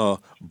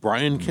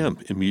 Brian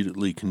Kemp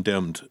immediately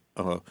condemned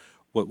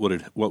what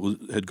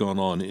had gone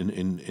on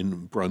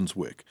in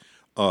Brunswick.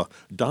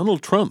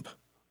 Donald Trump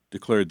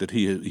declared that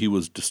he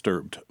was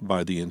disturbed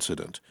by the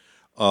incident,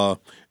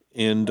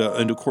 and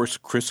of course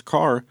Chris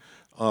Carr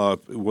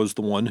was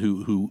the one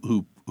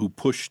who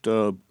pushed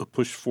for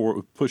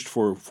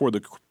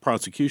the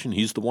prosecution.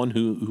 He's the one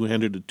who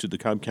handed it to the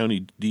Cobb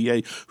County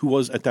DA, who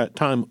was at that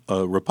time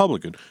a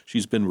Republican.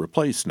 She's been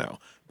replaced now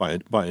by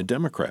a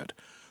Democrat.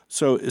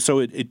 So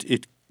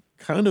it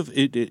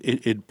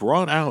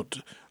brought out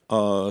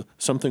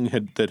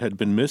something that had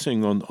been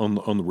missing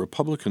on the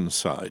Republican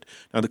side.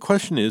 Now the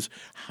question is,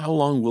 how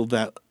long will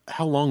that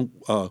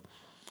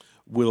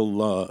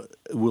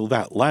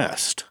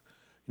last?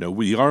 You know,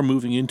 we are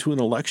moving into an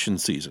election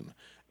season,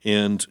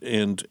 and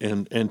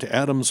to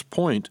Adam's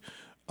point,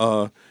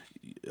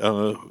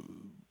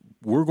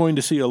 we're going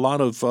to see a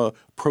lot of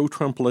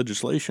pro-Trump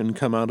legislation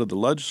come out of the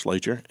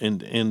legislature,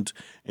 and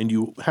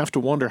you have to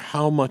wonder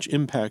how much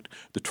impact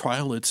the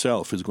trial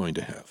itself is going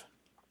to have.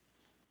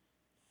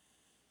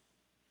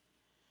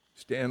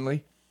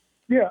 Stanley?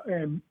 Yeah,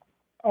 and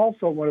I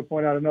also want to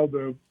point out, I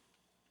know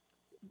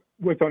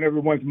what's on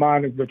everyone's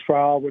mind is the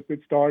trial with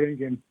it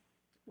starting and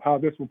how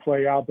this will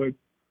play out, but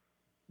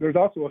there's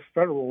also a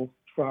federal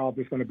trial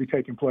that's going to be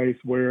taking place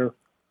where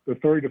the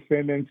 3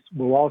 defendants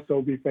will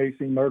also be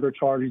facing murder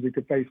charges. They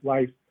could face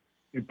life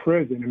in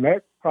prison. And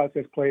that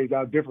process plays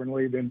out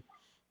differently than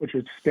what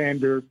your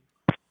standard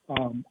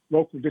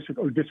local district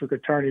or district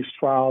attorney's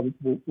trial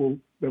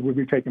that will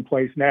be taking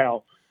place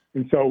now.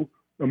 And so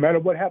no matter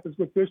what happens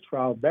with this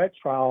trial, that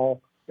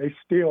trial, they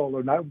still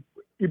are not,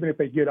 even if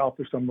they get off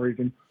for some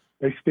reason,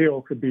 they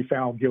still could be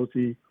found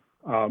guilty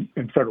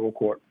in federal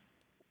court.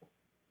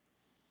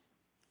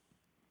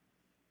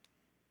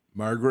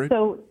 Margaret?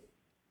 So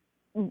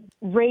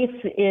race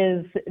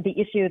is the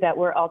issue that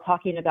we're all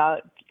talking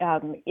about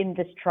in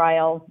this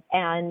trial.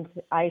 And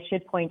I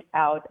should point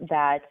out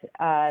that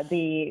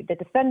the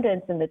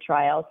defendants in the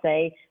trial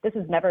say this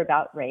is never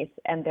about race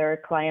and their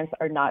clients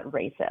are not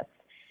racist.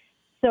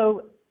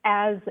 So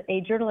as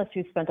a journalist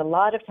who spent a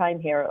lot of time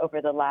here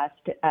over the last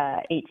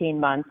 18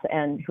 months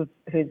and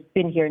who's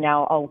been here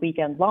now all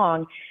weekend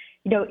long,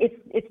 you know,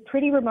 it's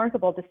pretty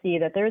remarkable to see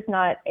that there's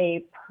not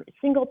a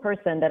single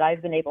person that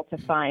I've been able to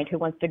find who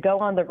wants to go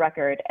on the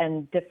record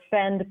and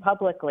defend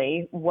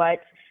publicly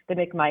what the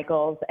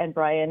McMichaels and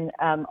Brian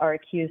are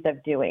accused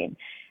of doing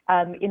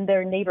in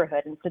their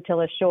neighborhood in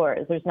Satilla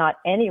Shores. There's not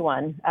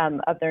anyone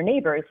of their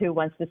neighbors who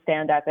wants to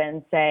stand up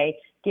and say,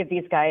 give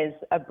these guys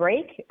a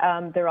break.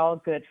 They're all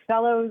good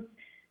fellows.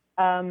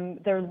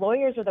 Their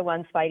lawyers are the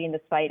ones fighting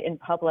this fight in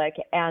public,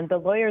 and the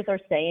lawyers are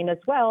saying as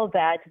well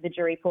that the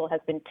jury pool has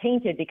been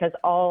tainted because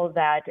all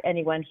that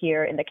anyone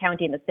here in the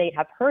county and the state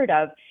have heard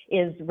of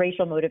is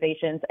racial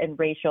motivations and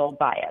racial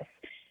bias.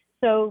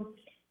 So,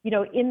 you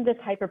know, in this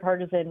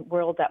hyperpartisan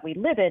world that we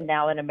live in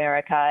now in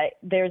America,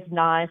 there's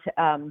not,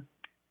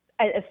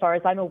 as far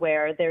as I'm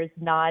aware, there's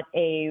not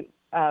a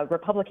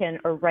Republican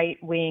or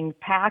right-wing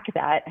PAC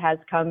that has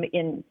come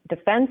in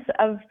defense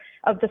of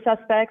the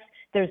suspects.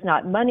 There's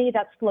not money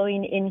that's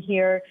flowing in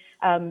here.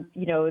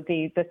 You know,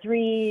 the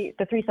three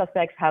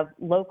suspects have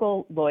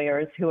local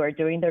lawyers who are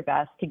doing their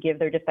best to give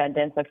their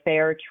defendants a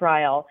fair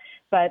trial.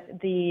 But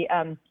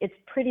it's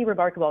pretty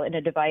remarkable in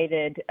a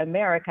divided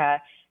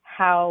America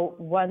how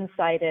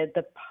one-sided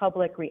the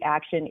public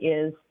reaction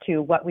is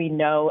to what we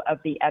know of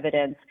the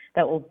evidence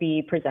that will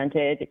be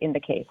presented in the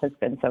case has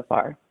been so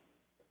far.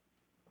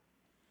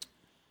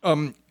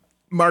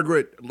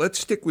 Margaret, let's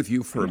stick with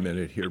you for a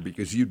minute here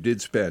because you did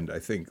spend, I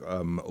think,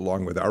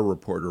 along with our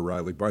reporter,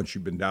 Riley Bunch,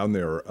 you've been down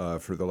there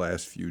for the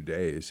last few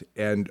days.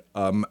 And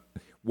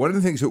one of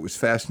the things that was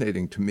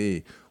fascinating to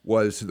me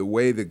was the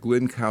way the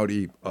Glynn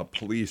County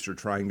police are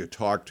trying to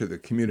talk to the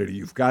community.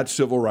 You've got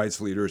civil rights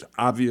leaders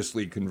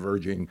obviously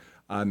converging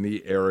on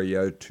the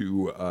area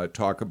to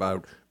talk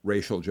about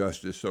racial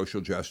justice, social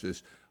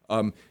justice.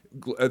 I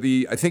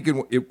think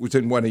it was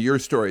in one of your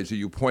stories that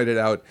you pointed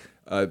out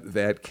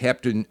that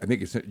Captain, I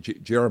think it's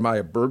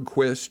Jeremiah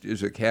Bergquist,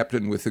 is a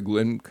captain with the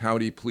Glynn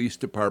County Police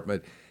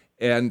Department.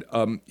 And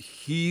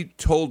he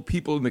told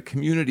people in the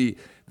community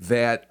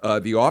that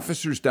the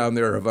officers down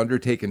there have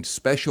undertaken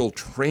special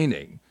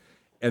training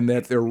and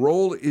that their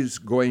role is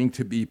going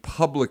to be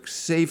public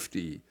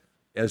safety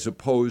as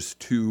opposed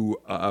to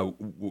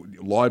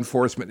law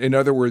enforcement. In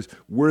other words,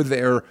 we're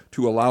there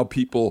to allow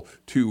people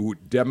to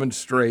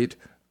demonstrate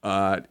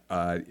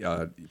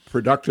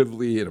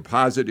productively in a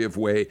positive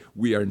way.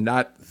 We are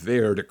not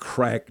there to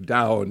crack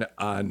down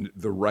on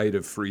the right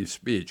of free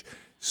speech.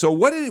 So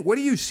what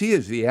do you see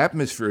as the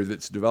atmosphere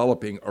that's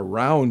developing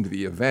around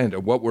the event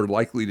and what we're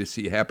likely to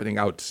see happening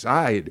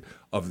outside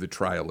of the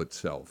trial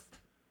itself?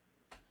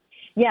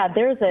 Yeah,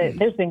 there's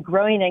been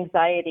growing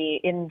anxiety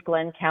in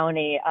Glynn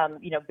County,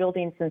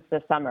 building since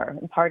the summer.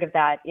 And part of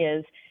that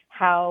is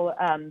how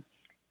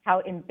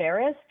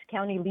embarrassed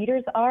county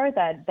leaders are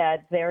that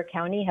their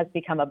county has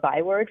become a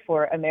byword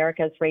for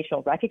America's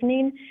racial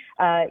reckoning.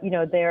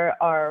 There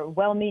are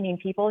well-meaning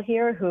people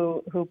here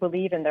who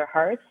believe in their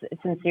hearts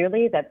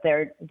sincerely that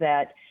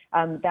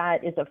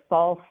that is a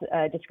false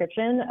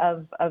description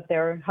of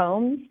their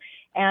homes.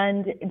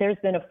 And there's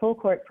been a full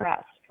court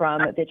press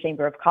from the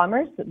Chamber of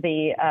Commerce,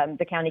 the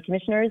county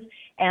commissioners,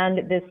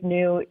 and this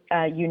new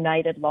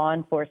United Law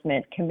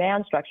Enforcement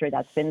command structure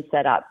that's been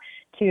set up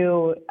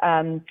to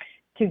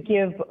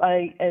give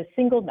a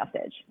single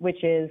message,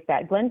 which is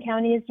that Glenn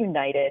County is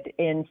united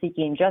in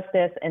seeking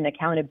justice and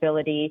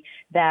accountability,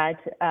 that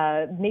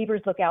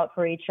neighbors look out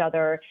for each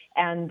other,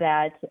 and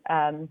that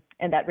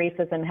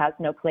racism has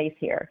no place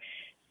here.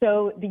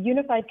 So the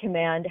Unified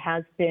Command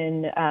has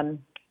been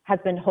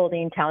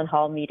holding town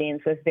hall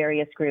meetings with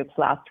various groups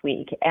last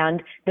week,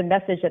 and the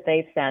message that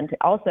they've sent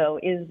also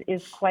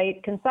is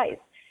quite concise.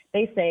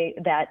 They say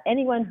that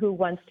anyone who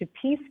wants to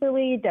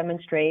peacefully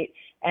demonstrate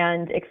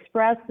and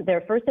express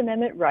their First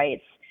Amendment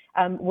rights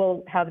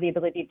will have the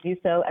ability to do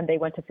so, and they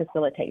want to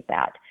facilitate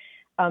that.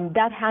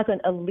 That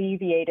hasn't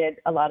alleviated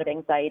a lot of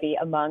anxiety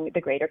among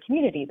the greater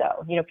community,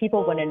 though.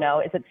 People want to know,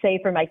 is it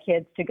safe for my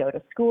kids to go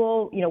to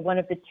school? One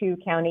of the two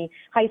county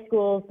high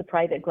schools, the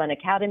private Glenn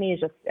Academy,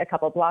 is just a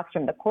couple blocks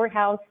from the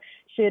courthouse.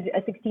 Should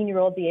a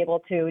 16-year-old be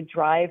able to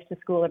drive to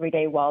school every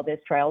day while this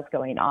trial is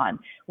going on?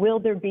 Will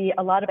there be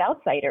a lot of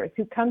outsiders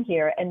who come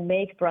here and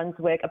make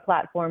Brunswick a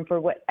platform for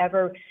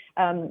whatever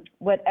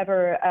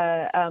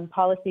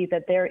policy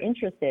that they're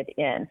interested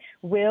in?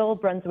 Will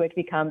Brunswick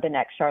become the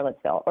next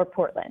Charlottesville or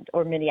Portland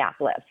or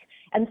Minneapolis?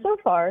 And so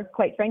far,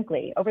 quite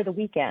frankly, over the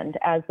weekend,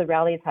 as the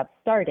rallies have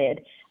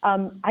started,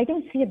 I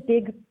don't see a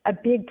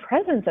big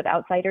presence of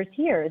outsiders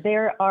here.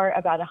 There are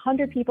about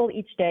 100 people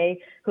each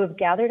day who have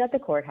gathered at the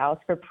courthouse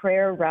for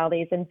prayer,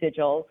 rallies, and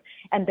vigils,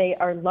 and they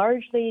are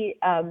largely,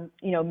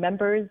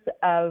 members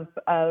of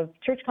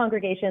church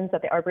congregations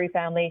that the Arbery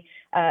family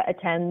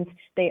attends.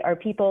 They are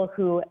people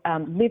who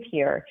live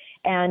here,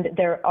 and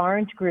there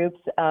aren't groups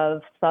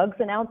of thugs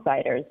and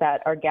outsiders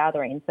that are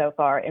gathering so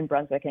far in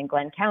Brunswick and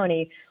Glenn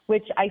County,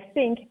 which I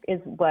think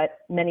is what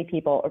many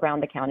people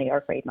around the county are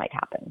afraid might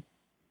happen.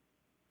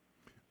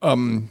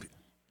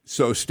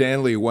 So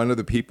Stanley, one of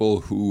the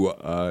people who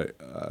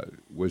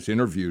was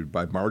interviewed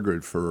by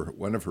Margaret for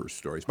one of her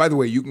stories. By the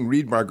way, you can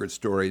read Margaret's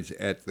stories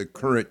at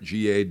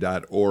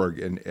thecurrentga.org,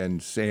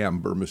 and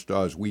Sam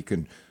Burmistaz, we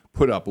can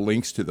put up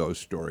links to those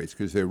stories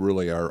because they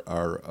really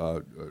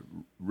are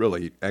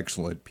really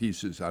excellent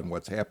pieces on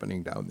what's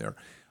happening down there.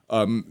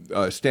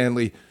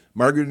 Stanley,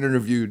 Margaret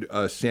interviewed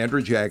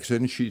Sandra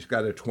Jackson. She's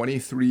got a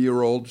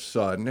 23-year-old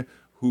son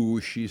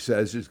who she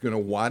says is going to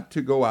want to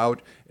go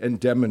out and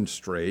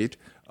demonstrate.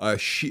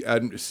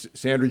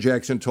 Sandra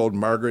Jackson told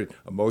Margaret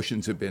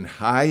emotions have been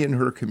high in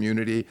her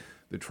community.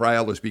 The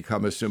trial has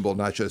become a symbol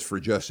not just for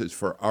justice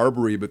for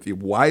Arbery, but the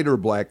wider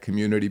Black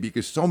community,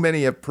 because so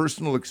many have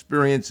personal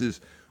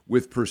experiences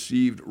with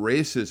perceived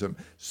racism.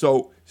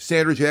 So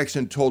Sandra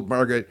Jackson told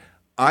Margaret,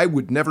 I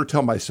would never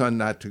tell my son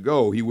not to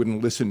go. He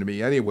wouldn't listen to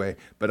me anyway.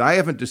 But I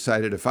haven't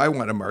decided if I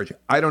want to march.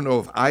 I don't know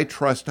if I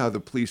trust how the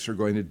police are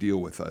going to deal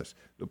with us.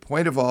 The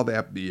point of all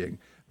that being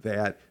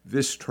that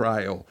this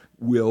trial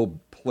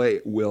will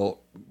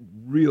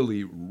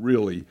really,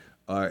 really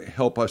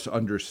help us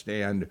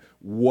understand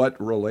what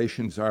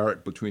relations are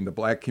between the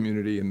Black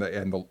community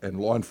and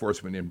law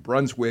enforcement in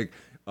Brunswick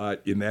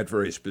in that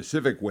very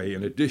specific way,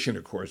 in addition,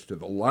 of course, to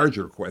the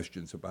larger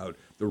questions about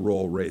the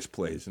role race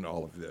plays in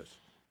all of this.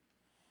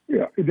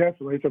 Yeah,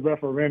 definitely. It's a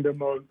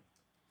referendum on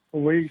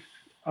police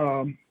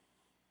and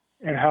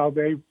how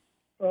they,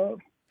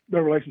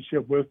 their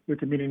relationship with the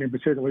community, and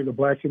particularly the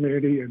Black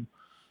community. And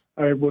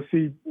we'll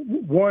see,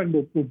 one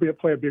will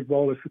play a big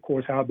role is, of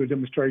course, how the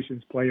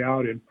demonstrations play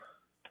out. And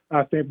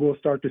I think we'll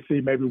start to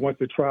see maybe once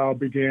the trial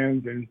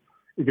begins and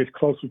it gets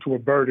closer to a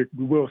verdict,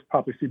 we will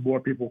probably see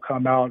more people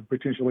come out,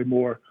 potentially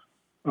more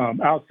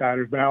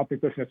outsiders. But I don't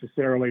think that's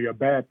necessarily a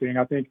bad thing.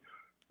 I think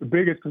the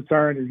biggest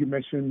concern is you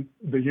mentioned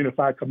the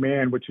Unified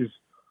Command, which is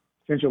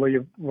essentially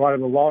a lot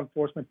of the law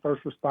enforcement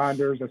first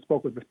responders. I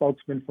spoke with the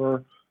spokesman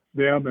for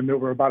them, and there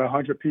were about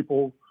 100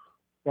 people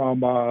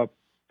from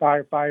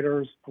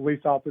firefighters,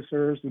 police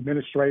officers,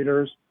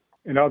 administrators,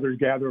 and others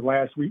gathered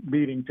last week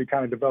meeting to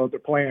kind of develop their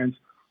plans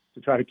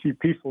to try to keep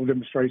peaceful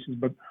demonstrations.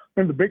 But I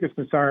think the biggest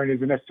concern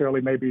isn't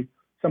necessarily maybe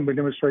some of the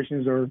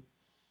demonstrations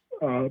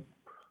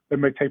that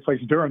may take place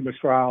during the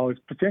trial. Is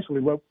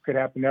potentially what could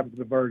happen after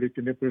the verdict,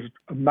 and if there's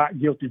a not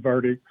guilty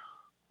verdict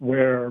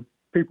where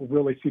people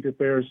really see that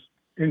there's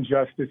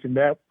injustice, and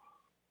that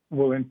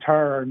will in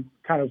turn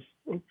kind of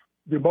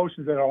the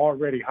emotions that are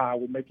already high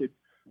will make it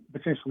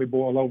potentially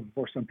boil over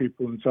for some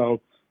people. And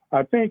so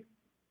I think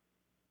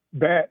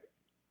that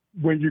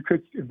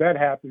if that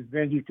happens,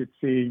 then you could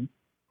see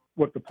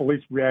what the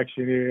police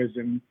reaction is,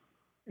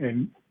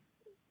 and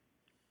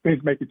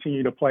things may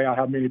continue to play out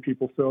how many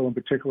people feel, and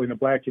particularly in the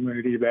Black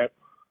community, that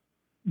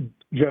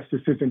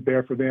justice isn't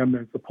there for them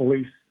and the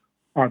police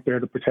aren't there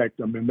to protect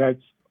them. And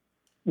that's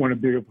one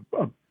of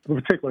a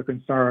particular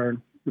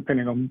concern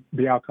depending on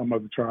the outcome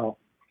of the trial.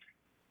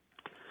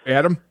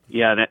 Adam?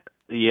 Yeah,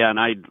 and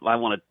I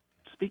want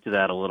to speak to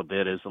that a little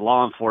bit. Is the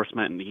law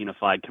enforcement and the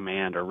Unified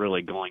Command are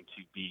really going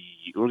to be?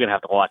 We're going to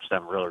have to watch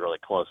them really, really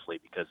closely,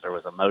 because there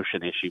was a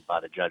motion issued by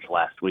the judge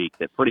last week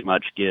that pretty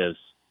much gives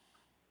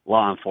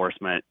law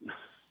enforcement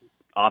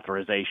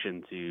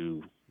authorization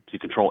to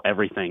control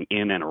everything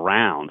in and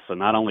around. So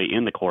not only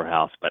in the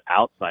courthouse, but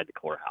outside the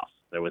courthouse.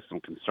 There was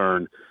some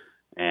concern,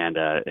 and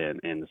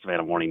the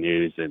Savannah Morning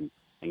News and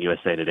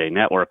USA Today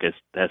Network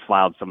has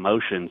filed some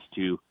motions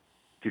to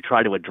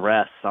try to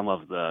address some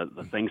of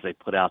the things they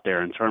put out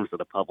there in terms of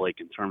the public,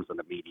 in terms of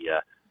the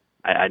media.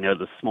 I know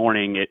this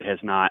morning it has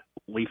not.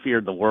 We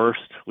feared the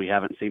worst. We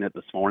haven't seen it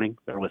this morning.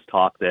 There was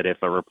talk that if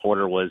a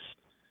reporter was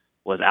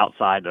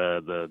outside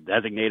the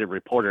designated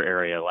reporter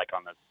area, like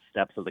on the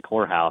steps of the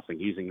courthouse,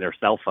 and using their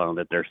cell phone,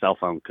 that their cell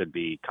phone could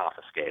be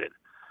confiscated.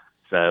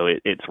 So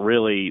it's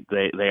really,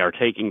 they are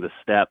taking the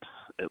steps,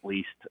 at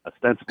least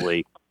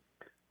ostensibly,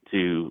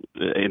 to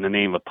in the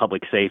name of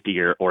public safety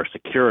or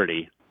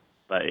security,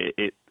 but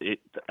it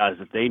as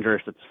a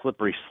dangerous, it's a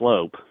slippery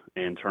slope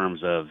in terms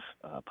of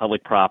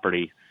public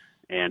property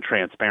and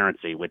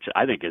transparency, which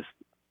I think is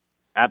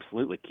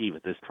absolutely key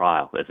with this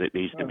trial, as it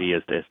needs to be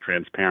as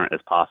transparent as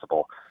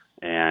possible.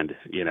 And,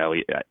 we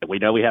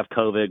know we have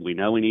COVID. We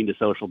know we need to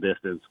social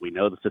distance. We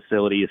know the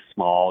facility is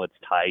small. It's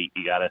tight.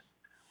 You gotta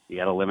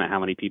limit how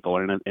many people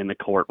are in the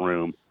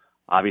courtroom.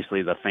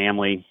 Obviously, the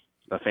family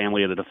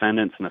of the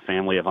defendants and the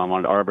family of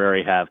Ahmaud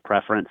Arbery have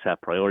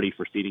priority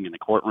for seating in the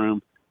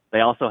courtroom. They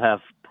also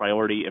have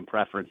priority and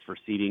preference for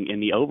seating in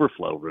the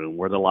overflow room,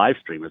 where the live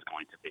stream is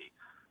going to be.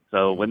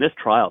 So when this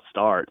trial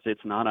starts,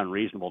 it's not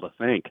unreasonable to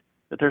think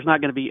that there's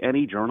not going to be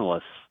any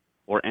journalists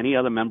or any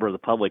other member of the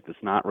public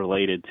that's not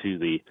related to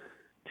the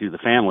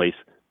families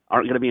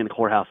aren't going to be in the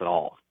courthouse at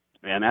all.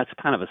 And that's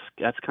kind of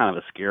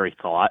a scary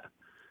thought.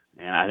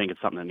 And I think it's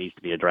something that needs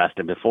to be addressed.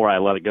 And before I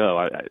let it go,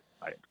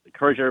 I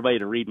encourage everybody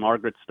to read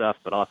Margaret's stuff,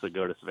 but also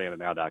go to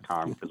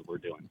SavannahNow.com, because we're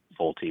doing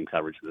full team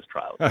coverage of this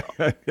trial as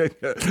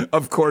well.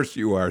 Of course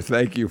you are.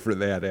 Thank you for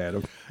that,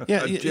 Adam.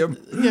 Yeah, Jim?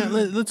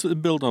 Let's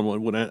build on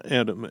what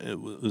Adam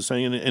was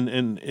saying.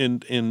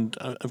 And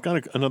I've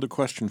got another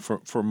question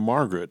for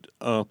Margaret.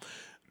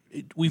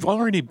 We've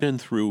already been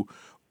through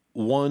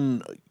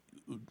one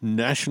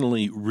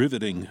nationally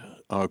riveting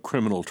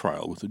criminal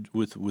trial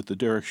with the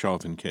Derek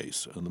Chauvin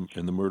case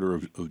and the murder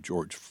of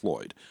George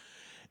Floyd,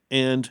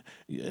 and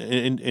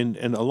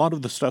a lot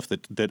of the stuff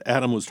that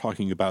Adam was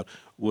talking about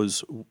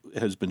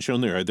has been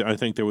shown there. I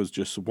think there was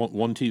just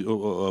one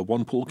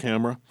pool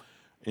camera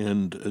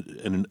and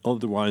an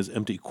otherwise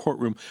empty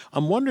courtroom.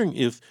 I'm wondering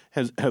if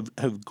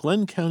have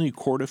Glenn County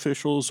court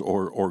officials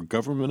or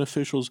government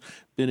officials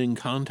been in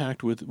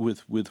contact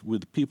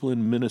with people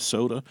in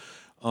Minnesota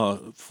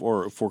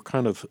for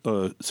kind of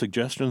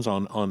suggestions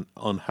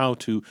on how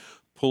to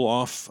pull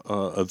off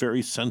a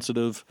very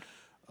sensitive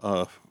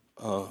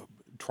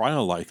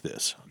trial like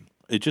this.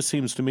 It just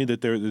seems to me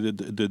that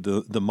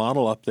the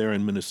model up there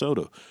in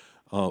Minnesota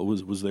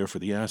was there for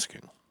the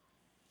asking.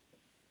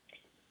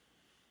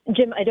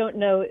 Jim, I don't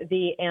know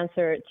the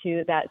answer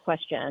to that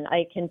question.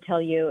 I can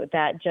tell you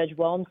that Judge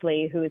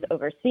Walmsley, who is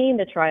overseeing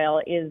the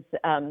trial, is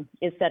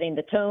setting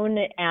the tone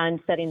and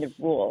setting the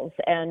rules.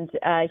 And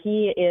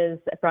he is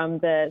from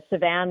the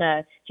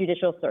Savannah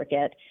Judicial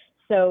Circuit.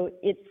 So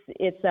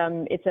it's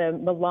a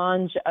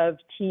melange of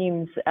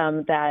teams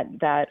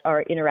that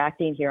are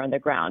interacting here on the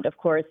ground. Of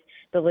course,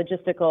 the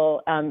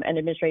logistical and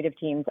administrative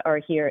teams are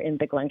here in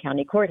the Glenn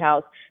County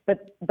Courthouse,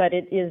 but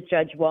it is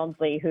Judge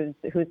Walmsley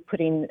who's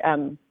putting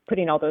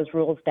all those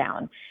rules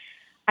down.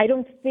 I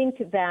don't think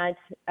that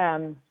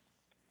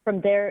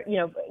from there,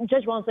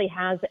 Judge Walmsley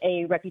has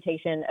a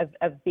reputation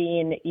of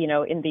being,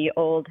 in the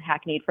old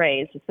hackneyed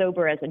phrase,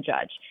 sober as a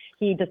judge.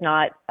 He does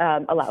not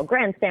allow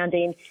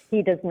grandstanding.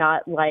 He does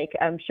not like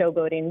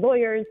showboating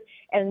lawyers.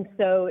 And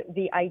so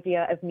the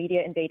idea of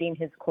media invading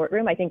his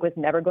courtroom, I think, was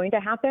never going to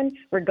happen,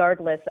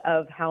 regardless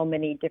of how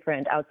many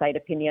different outside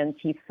opinions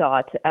he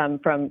sought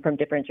from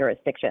different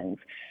jurisdictions.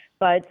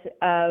 But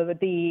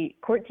the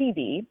court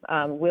TV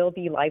will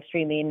be live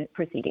streaming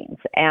proceedings.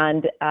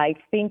 And I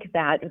think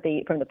that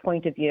from the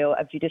point of view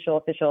of judicial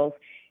officials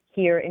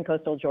here in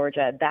coastal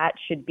Georgia, that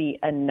should be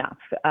enough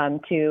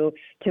to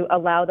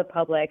allow the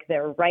public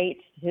their right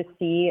to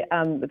see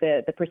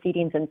the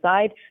proceedings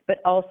inside,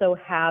 but also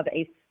have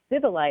a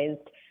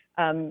civilized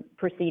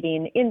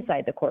proceeding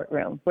inside the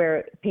courtroom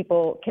where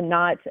people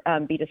cannot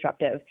be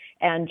disruptive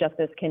and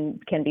justice can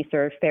be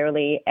served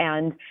fairly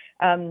and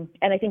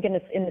I think in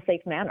a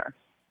safe manner.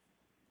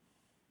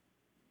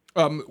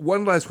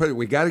 One last question.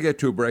 We got to get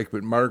to a break,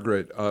 but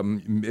Margaret,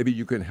 maybe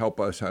you can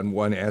help us on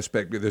one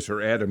aspect of this,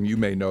 or Adam, you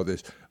may know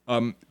this.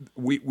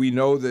 We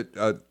know that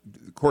the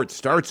court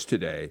starts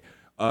today.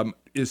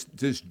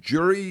 Does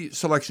jury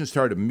selection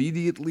start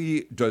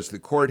immediately? Does the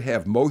court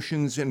have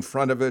motions in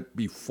front of it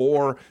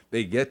before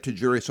they get to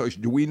jury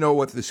selection? Do we know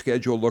what the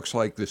schedule looks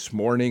like this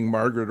morning,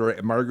 Margaret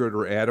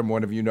or Adam?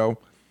 One of you know?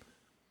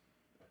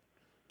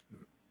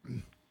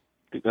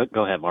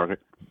 Go ahead,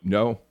 Margaret.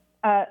 No.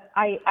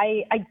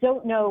 I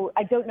don't know.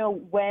 I don't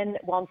know when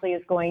Walmsley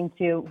is going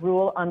to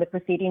rule on the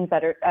proceedings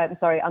that are.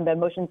 On the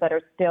motions that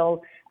are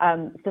still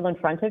in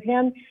front of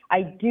him.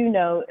 I do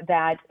know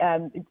that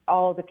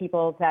all the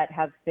people that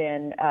have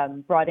been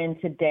brought in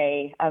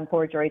today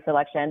for jury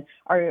selection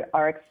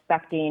are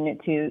expecting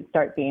to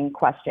start being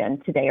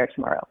questioned today or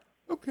tomorrow.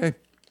 Okay.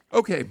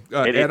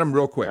 Adam,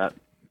 real quick.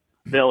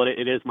 Bill,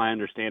 it is my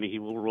understanding he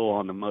will rule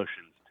on the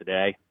motions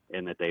today,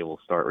 and that they will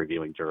start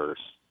reviewing jurors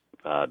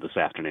this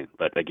afternoon.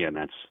 But again,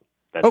 that's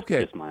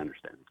okay. Just my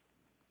understanding.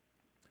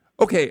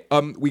 Okay,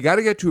 we got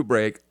to get to a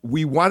break.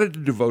 We wanted to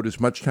devote as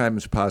much time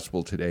as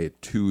possible today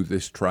to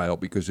this trial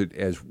because it,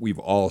 as we've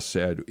all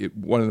said,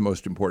 one of the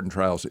most important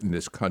trials in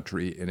this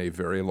country in a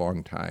very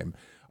long time.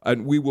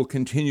 And we will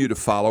continue to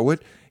follow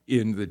it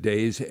in the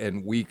days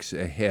and weeks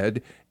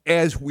ahead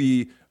as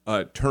we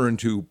turn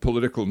to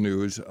political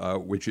news,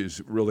 which is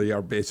really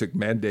our basic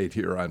mandate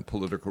here on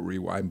Political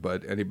Rewind.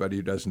 But anybody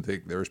who doesn't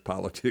think there's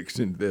politics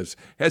in this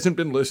hasn't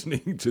been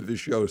listening to the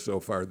show so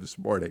far this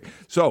morning.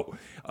 So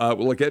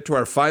we'll get to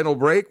our final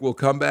break. We'll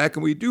come back,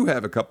 and we do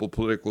have a couple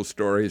political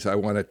stories I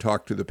want to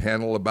talk to the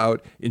panel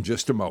about in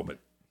just a moment.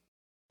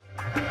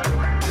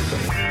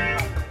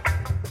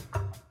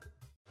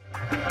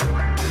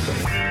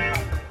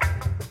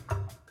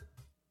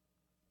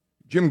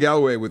 Jim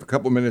Galloway, with a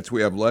couple minutes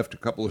we have left, a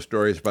couple of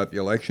stories about the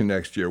election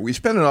next year. We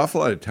spent an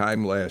awful lot of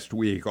time last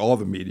week, all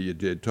the media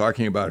did,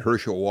 talking about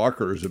Herschel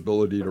Walker's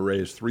ability to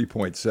raise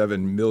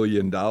 $3.7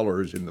 million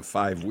in the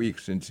 5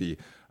 weeks since he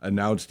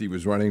announced he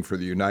was running for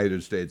the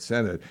United States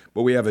Senate.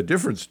 But we have a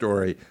different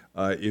story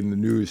in the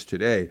news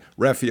today.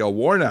 Raphael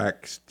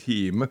Warnock's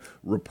team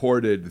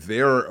reported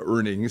their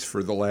earnings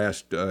for the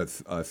last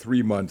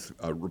 3-month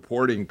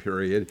reporting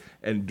period.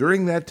 And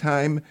during that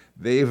time,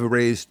 they've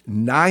raised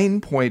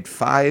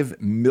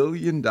 $9.5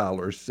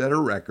 million, set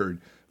a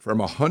record from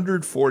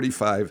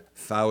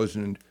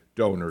 145,000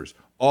 donors,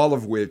 all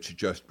of which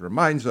just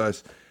reminds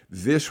us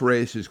this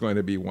race is going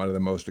to be one of the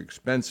most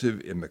expensive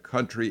in the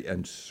country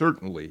and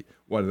certainly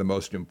one of the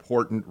most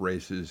important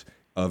races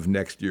of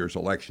next year's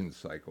election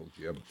cycle,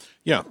 Jim.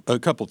 Yeah, a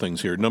couple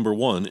things here. Number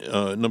one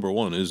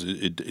is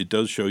it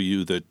does show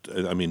you that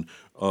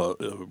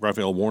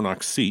Raphael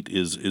Warnock's seat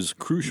is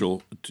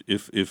crucial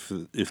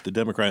if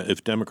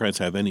Democrats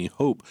have any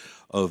hope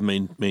of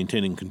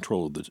maintaining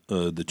control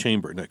of the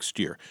chamber next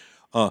year.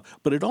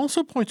 But it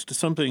also points to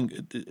something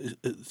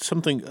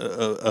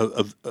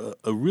a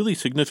really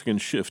significant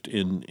shift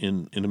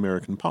in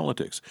American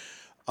politics.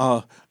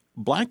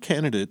 Black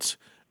candidates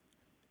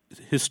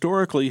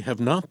historically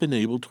have not been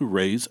able to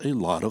raise a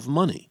lot of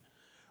money.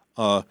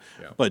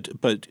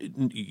 But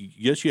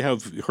yes, you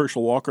have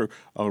Herschel Walker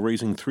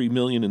raising $3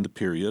 million in the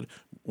period,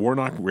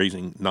 Warnock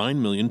raising $9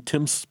 million.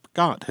 Tim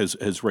Scott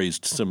has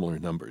raised similar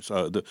numbers.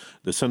 The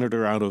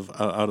senator out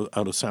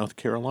of South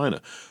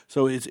Carolina.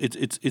 So it's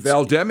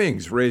Val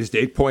Demings raised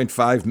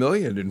 $8.5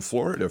 million in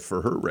Florida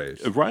for her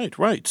race.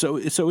 Right. So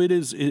it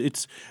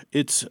is.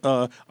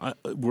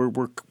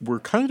 We're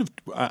kind of.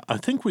 I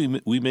think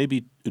we may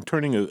be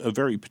turning a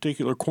very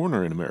particular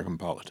corner in American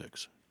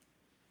politics.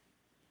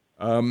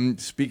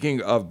 Speaking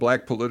of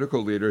black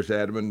political leaders,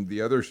 Adam, and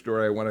the other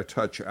story I want to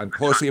touch on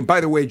closely, and by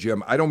the way,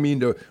 Jim, I don't mean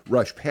to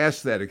rush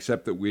past that,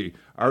 except that we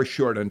are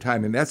short on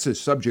time, and that's a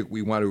subject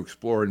we want to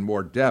explore in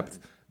more depth,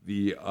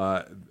 the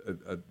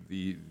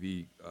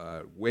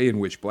way in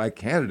which black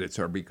candidates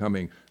are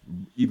becoming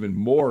even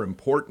more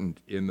important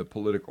in the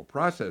political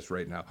process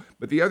right now.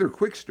 But the other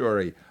quick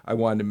story I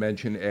wanted to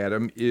mention,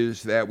 Adam,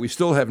 is that we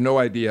still have no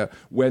idea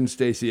when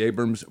Stacey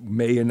Abrams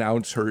may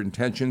announce her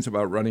intentions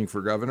about running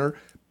for governor,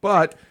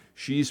 but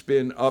she's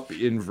been up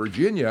in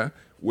Virginia,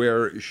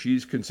 where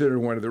she's considered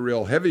one of the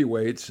real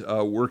heavyweights,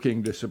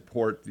 working to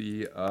support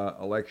the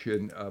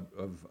election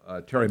of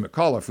Terry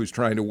McAuliffe, who's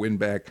trying to win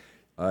back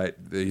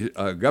the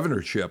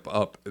governorship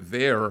up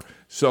there.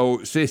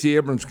 So Stacey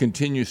Abrams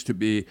continues to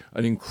be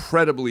an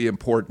incredibly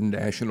important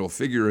national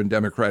figure in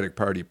Democratic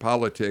Party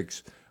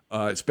politics,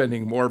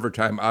 spending more of her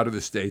time out of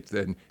the state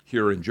than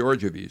here in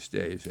Georgia these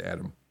days,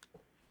 Adam.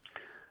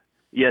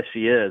 Yes,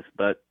 she is,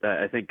 but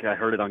I think I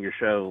heard it on your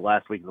show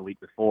last week and the week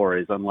before,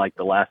 is unlike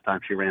the last time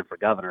she ran for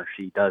governor,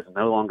 she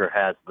no longer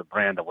has the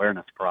brand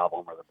awareness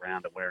problem or the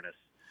brand awareness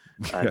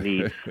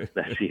needs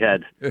that she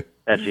had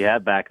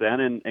back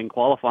then. And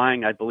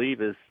qualifying, I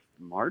believe, is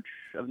March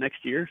of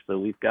next year. So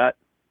we've got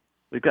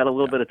a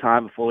little bit of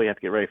time before we have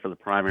to get ready for the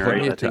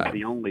primaries. I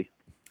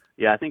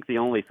think the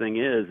only thing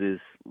is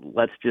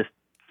let's just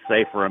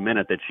say for a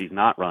minute that she's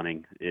not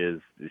running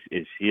is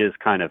she is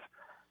kind of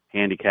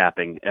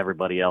handicapping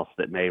everybody else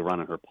that may run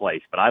in her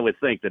place. But I would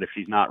think that if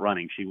she's not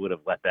running, she would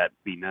have let that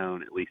be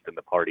known, at least in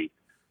the party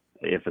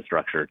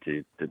infrastructure,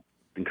 to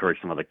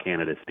encourage some other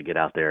candidates to get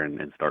out there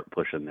and start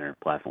pushing their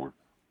platform.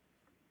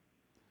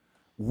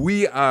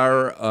 We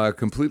are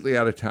completely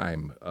out of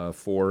time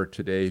for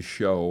today's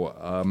show,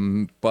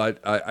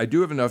 but I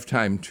do have enough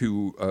time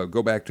to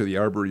go back to the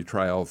Arbery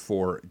trial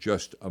for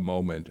just a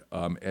moment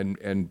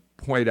and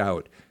point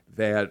out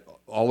that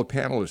all the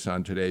panelists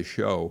on today's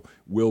show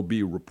will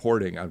be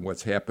reporting on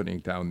what's happening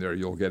down there.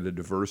 You'll get a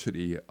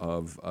diversity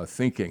of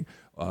thinking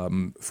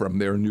from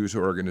their news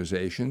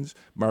organizations.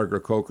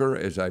 Margaret Coker,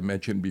 as I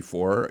mentioned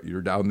before,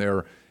 you're down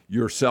there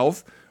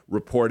yourself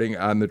reporting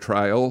on the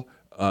trial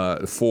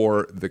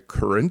for The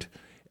Current.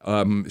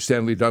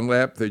 Stanley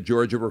Dunlap, the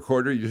Georgia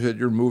Recorder, you said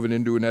you're moving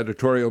into an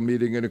editorial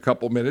meeting in a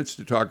couple minutes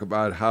to talk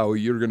about how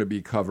you're going to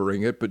be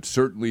covering it, but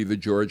certainly the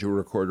Georgia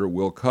Recorder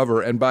will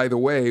cover. And by the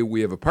way,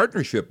 we have a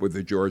partnership with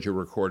the Georgia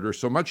Recorder,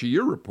 so much of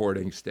your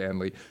reporting,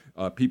 Stanley,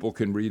 people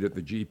can read at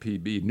the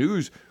GPB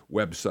News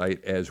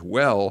website as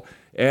well.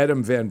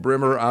 Adam Van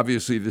Brimmer,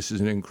 obviously this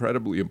is an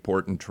incredibly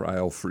important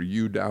trial for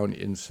you down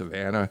in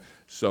Savannah,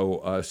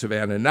 so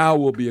Savannah Now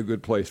will be a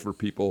good place for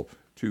people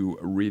to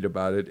read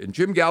about it. And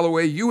Jim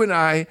Galloway, you and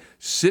I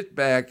sit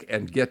back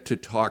and get to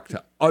talk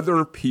to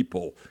other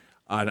people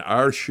on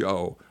our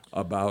show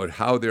about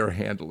how they're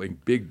handling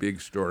big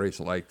stories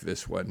like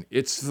this one.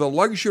 It's the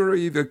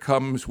luxury that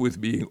comes with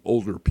being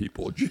older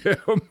people, Jim.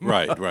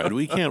 Right.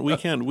 We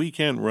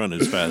can't run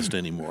as fast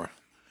anymore.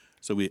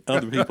 So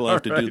other people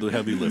have to do the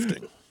heavy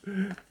lifting.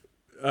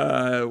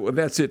 Well,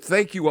 that's it.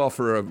 Thank you all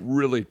for a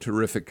really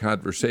terrific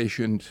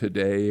conversation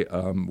today.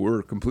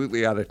 We're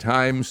completely out of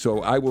time,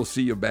 so I will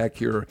see you back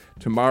here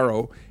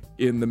tomorrow.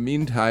 In the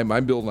meantime,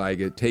 I'm Bill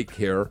Nigut. Take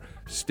care.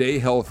 Stay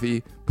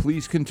healthy.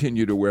 Please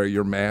continue to wear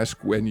your mask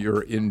when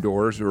you're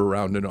indoors or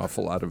around an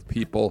awful lot of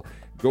people.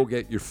 Go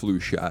get your flu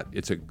shot.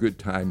 It's a good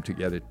time to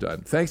get it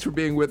done. Thanks for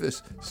being with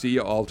us. See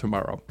you all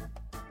tomorrow.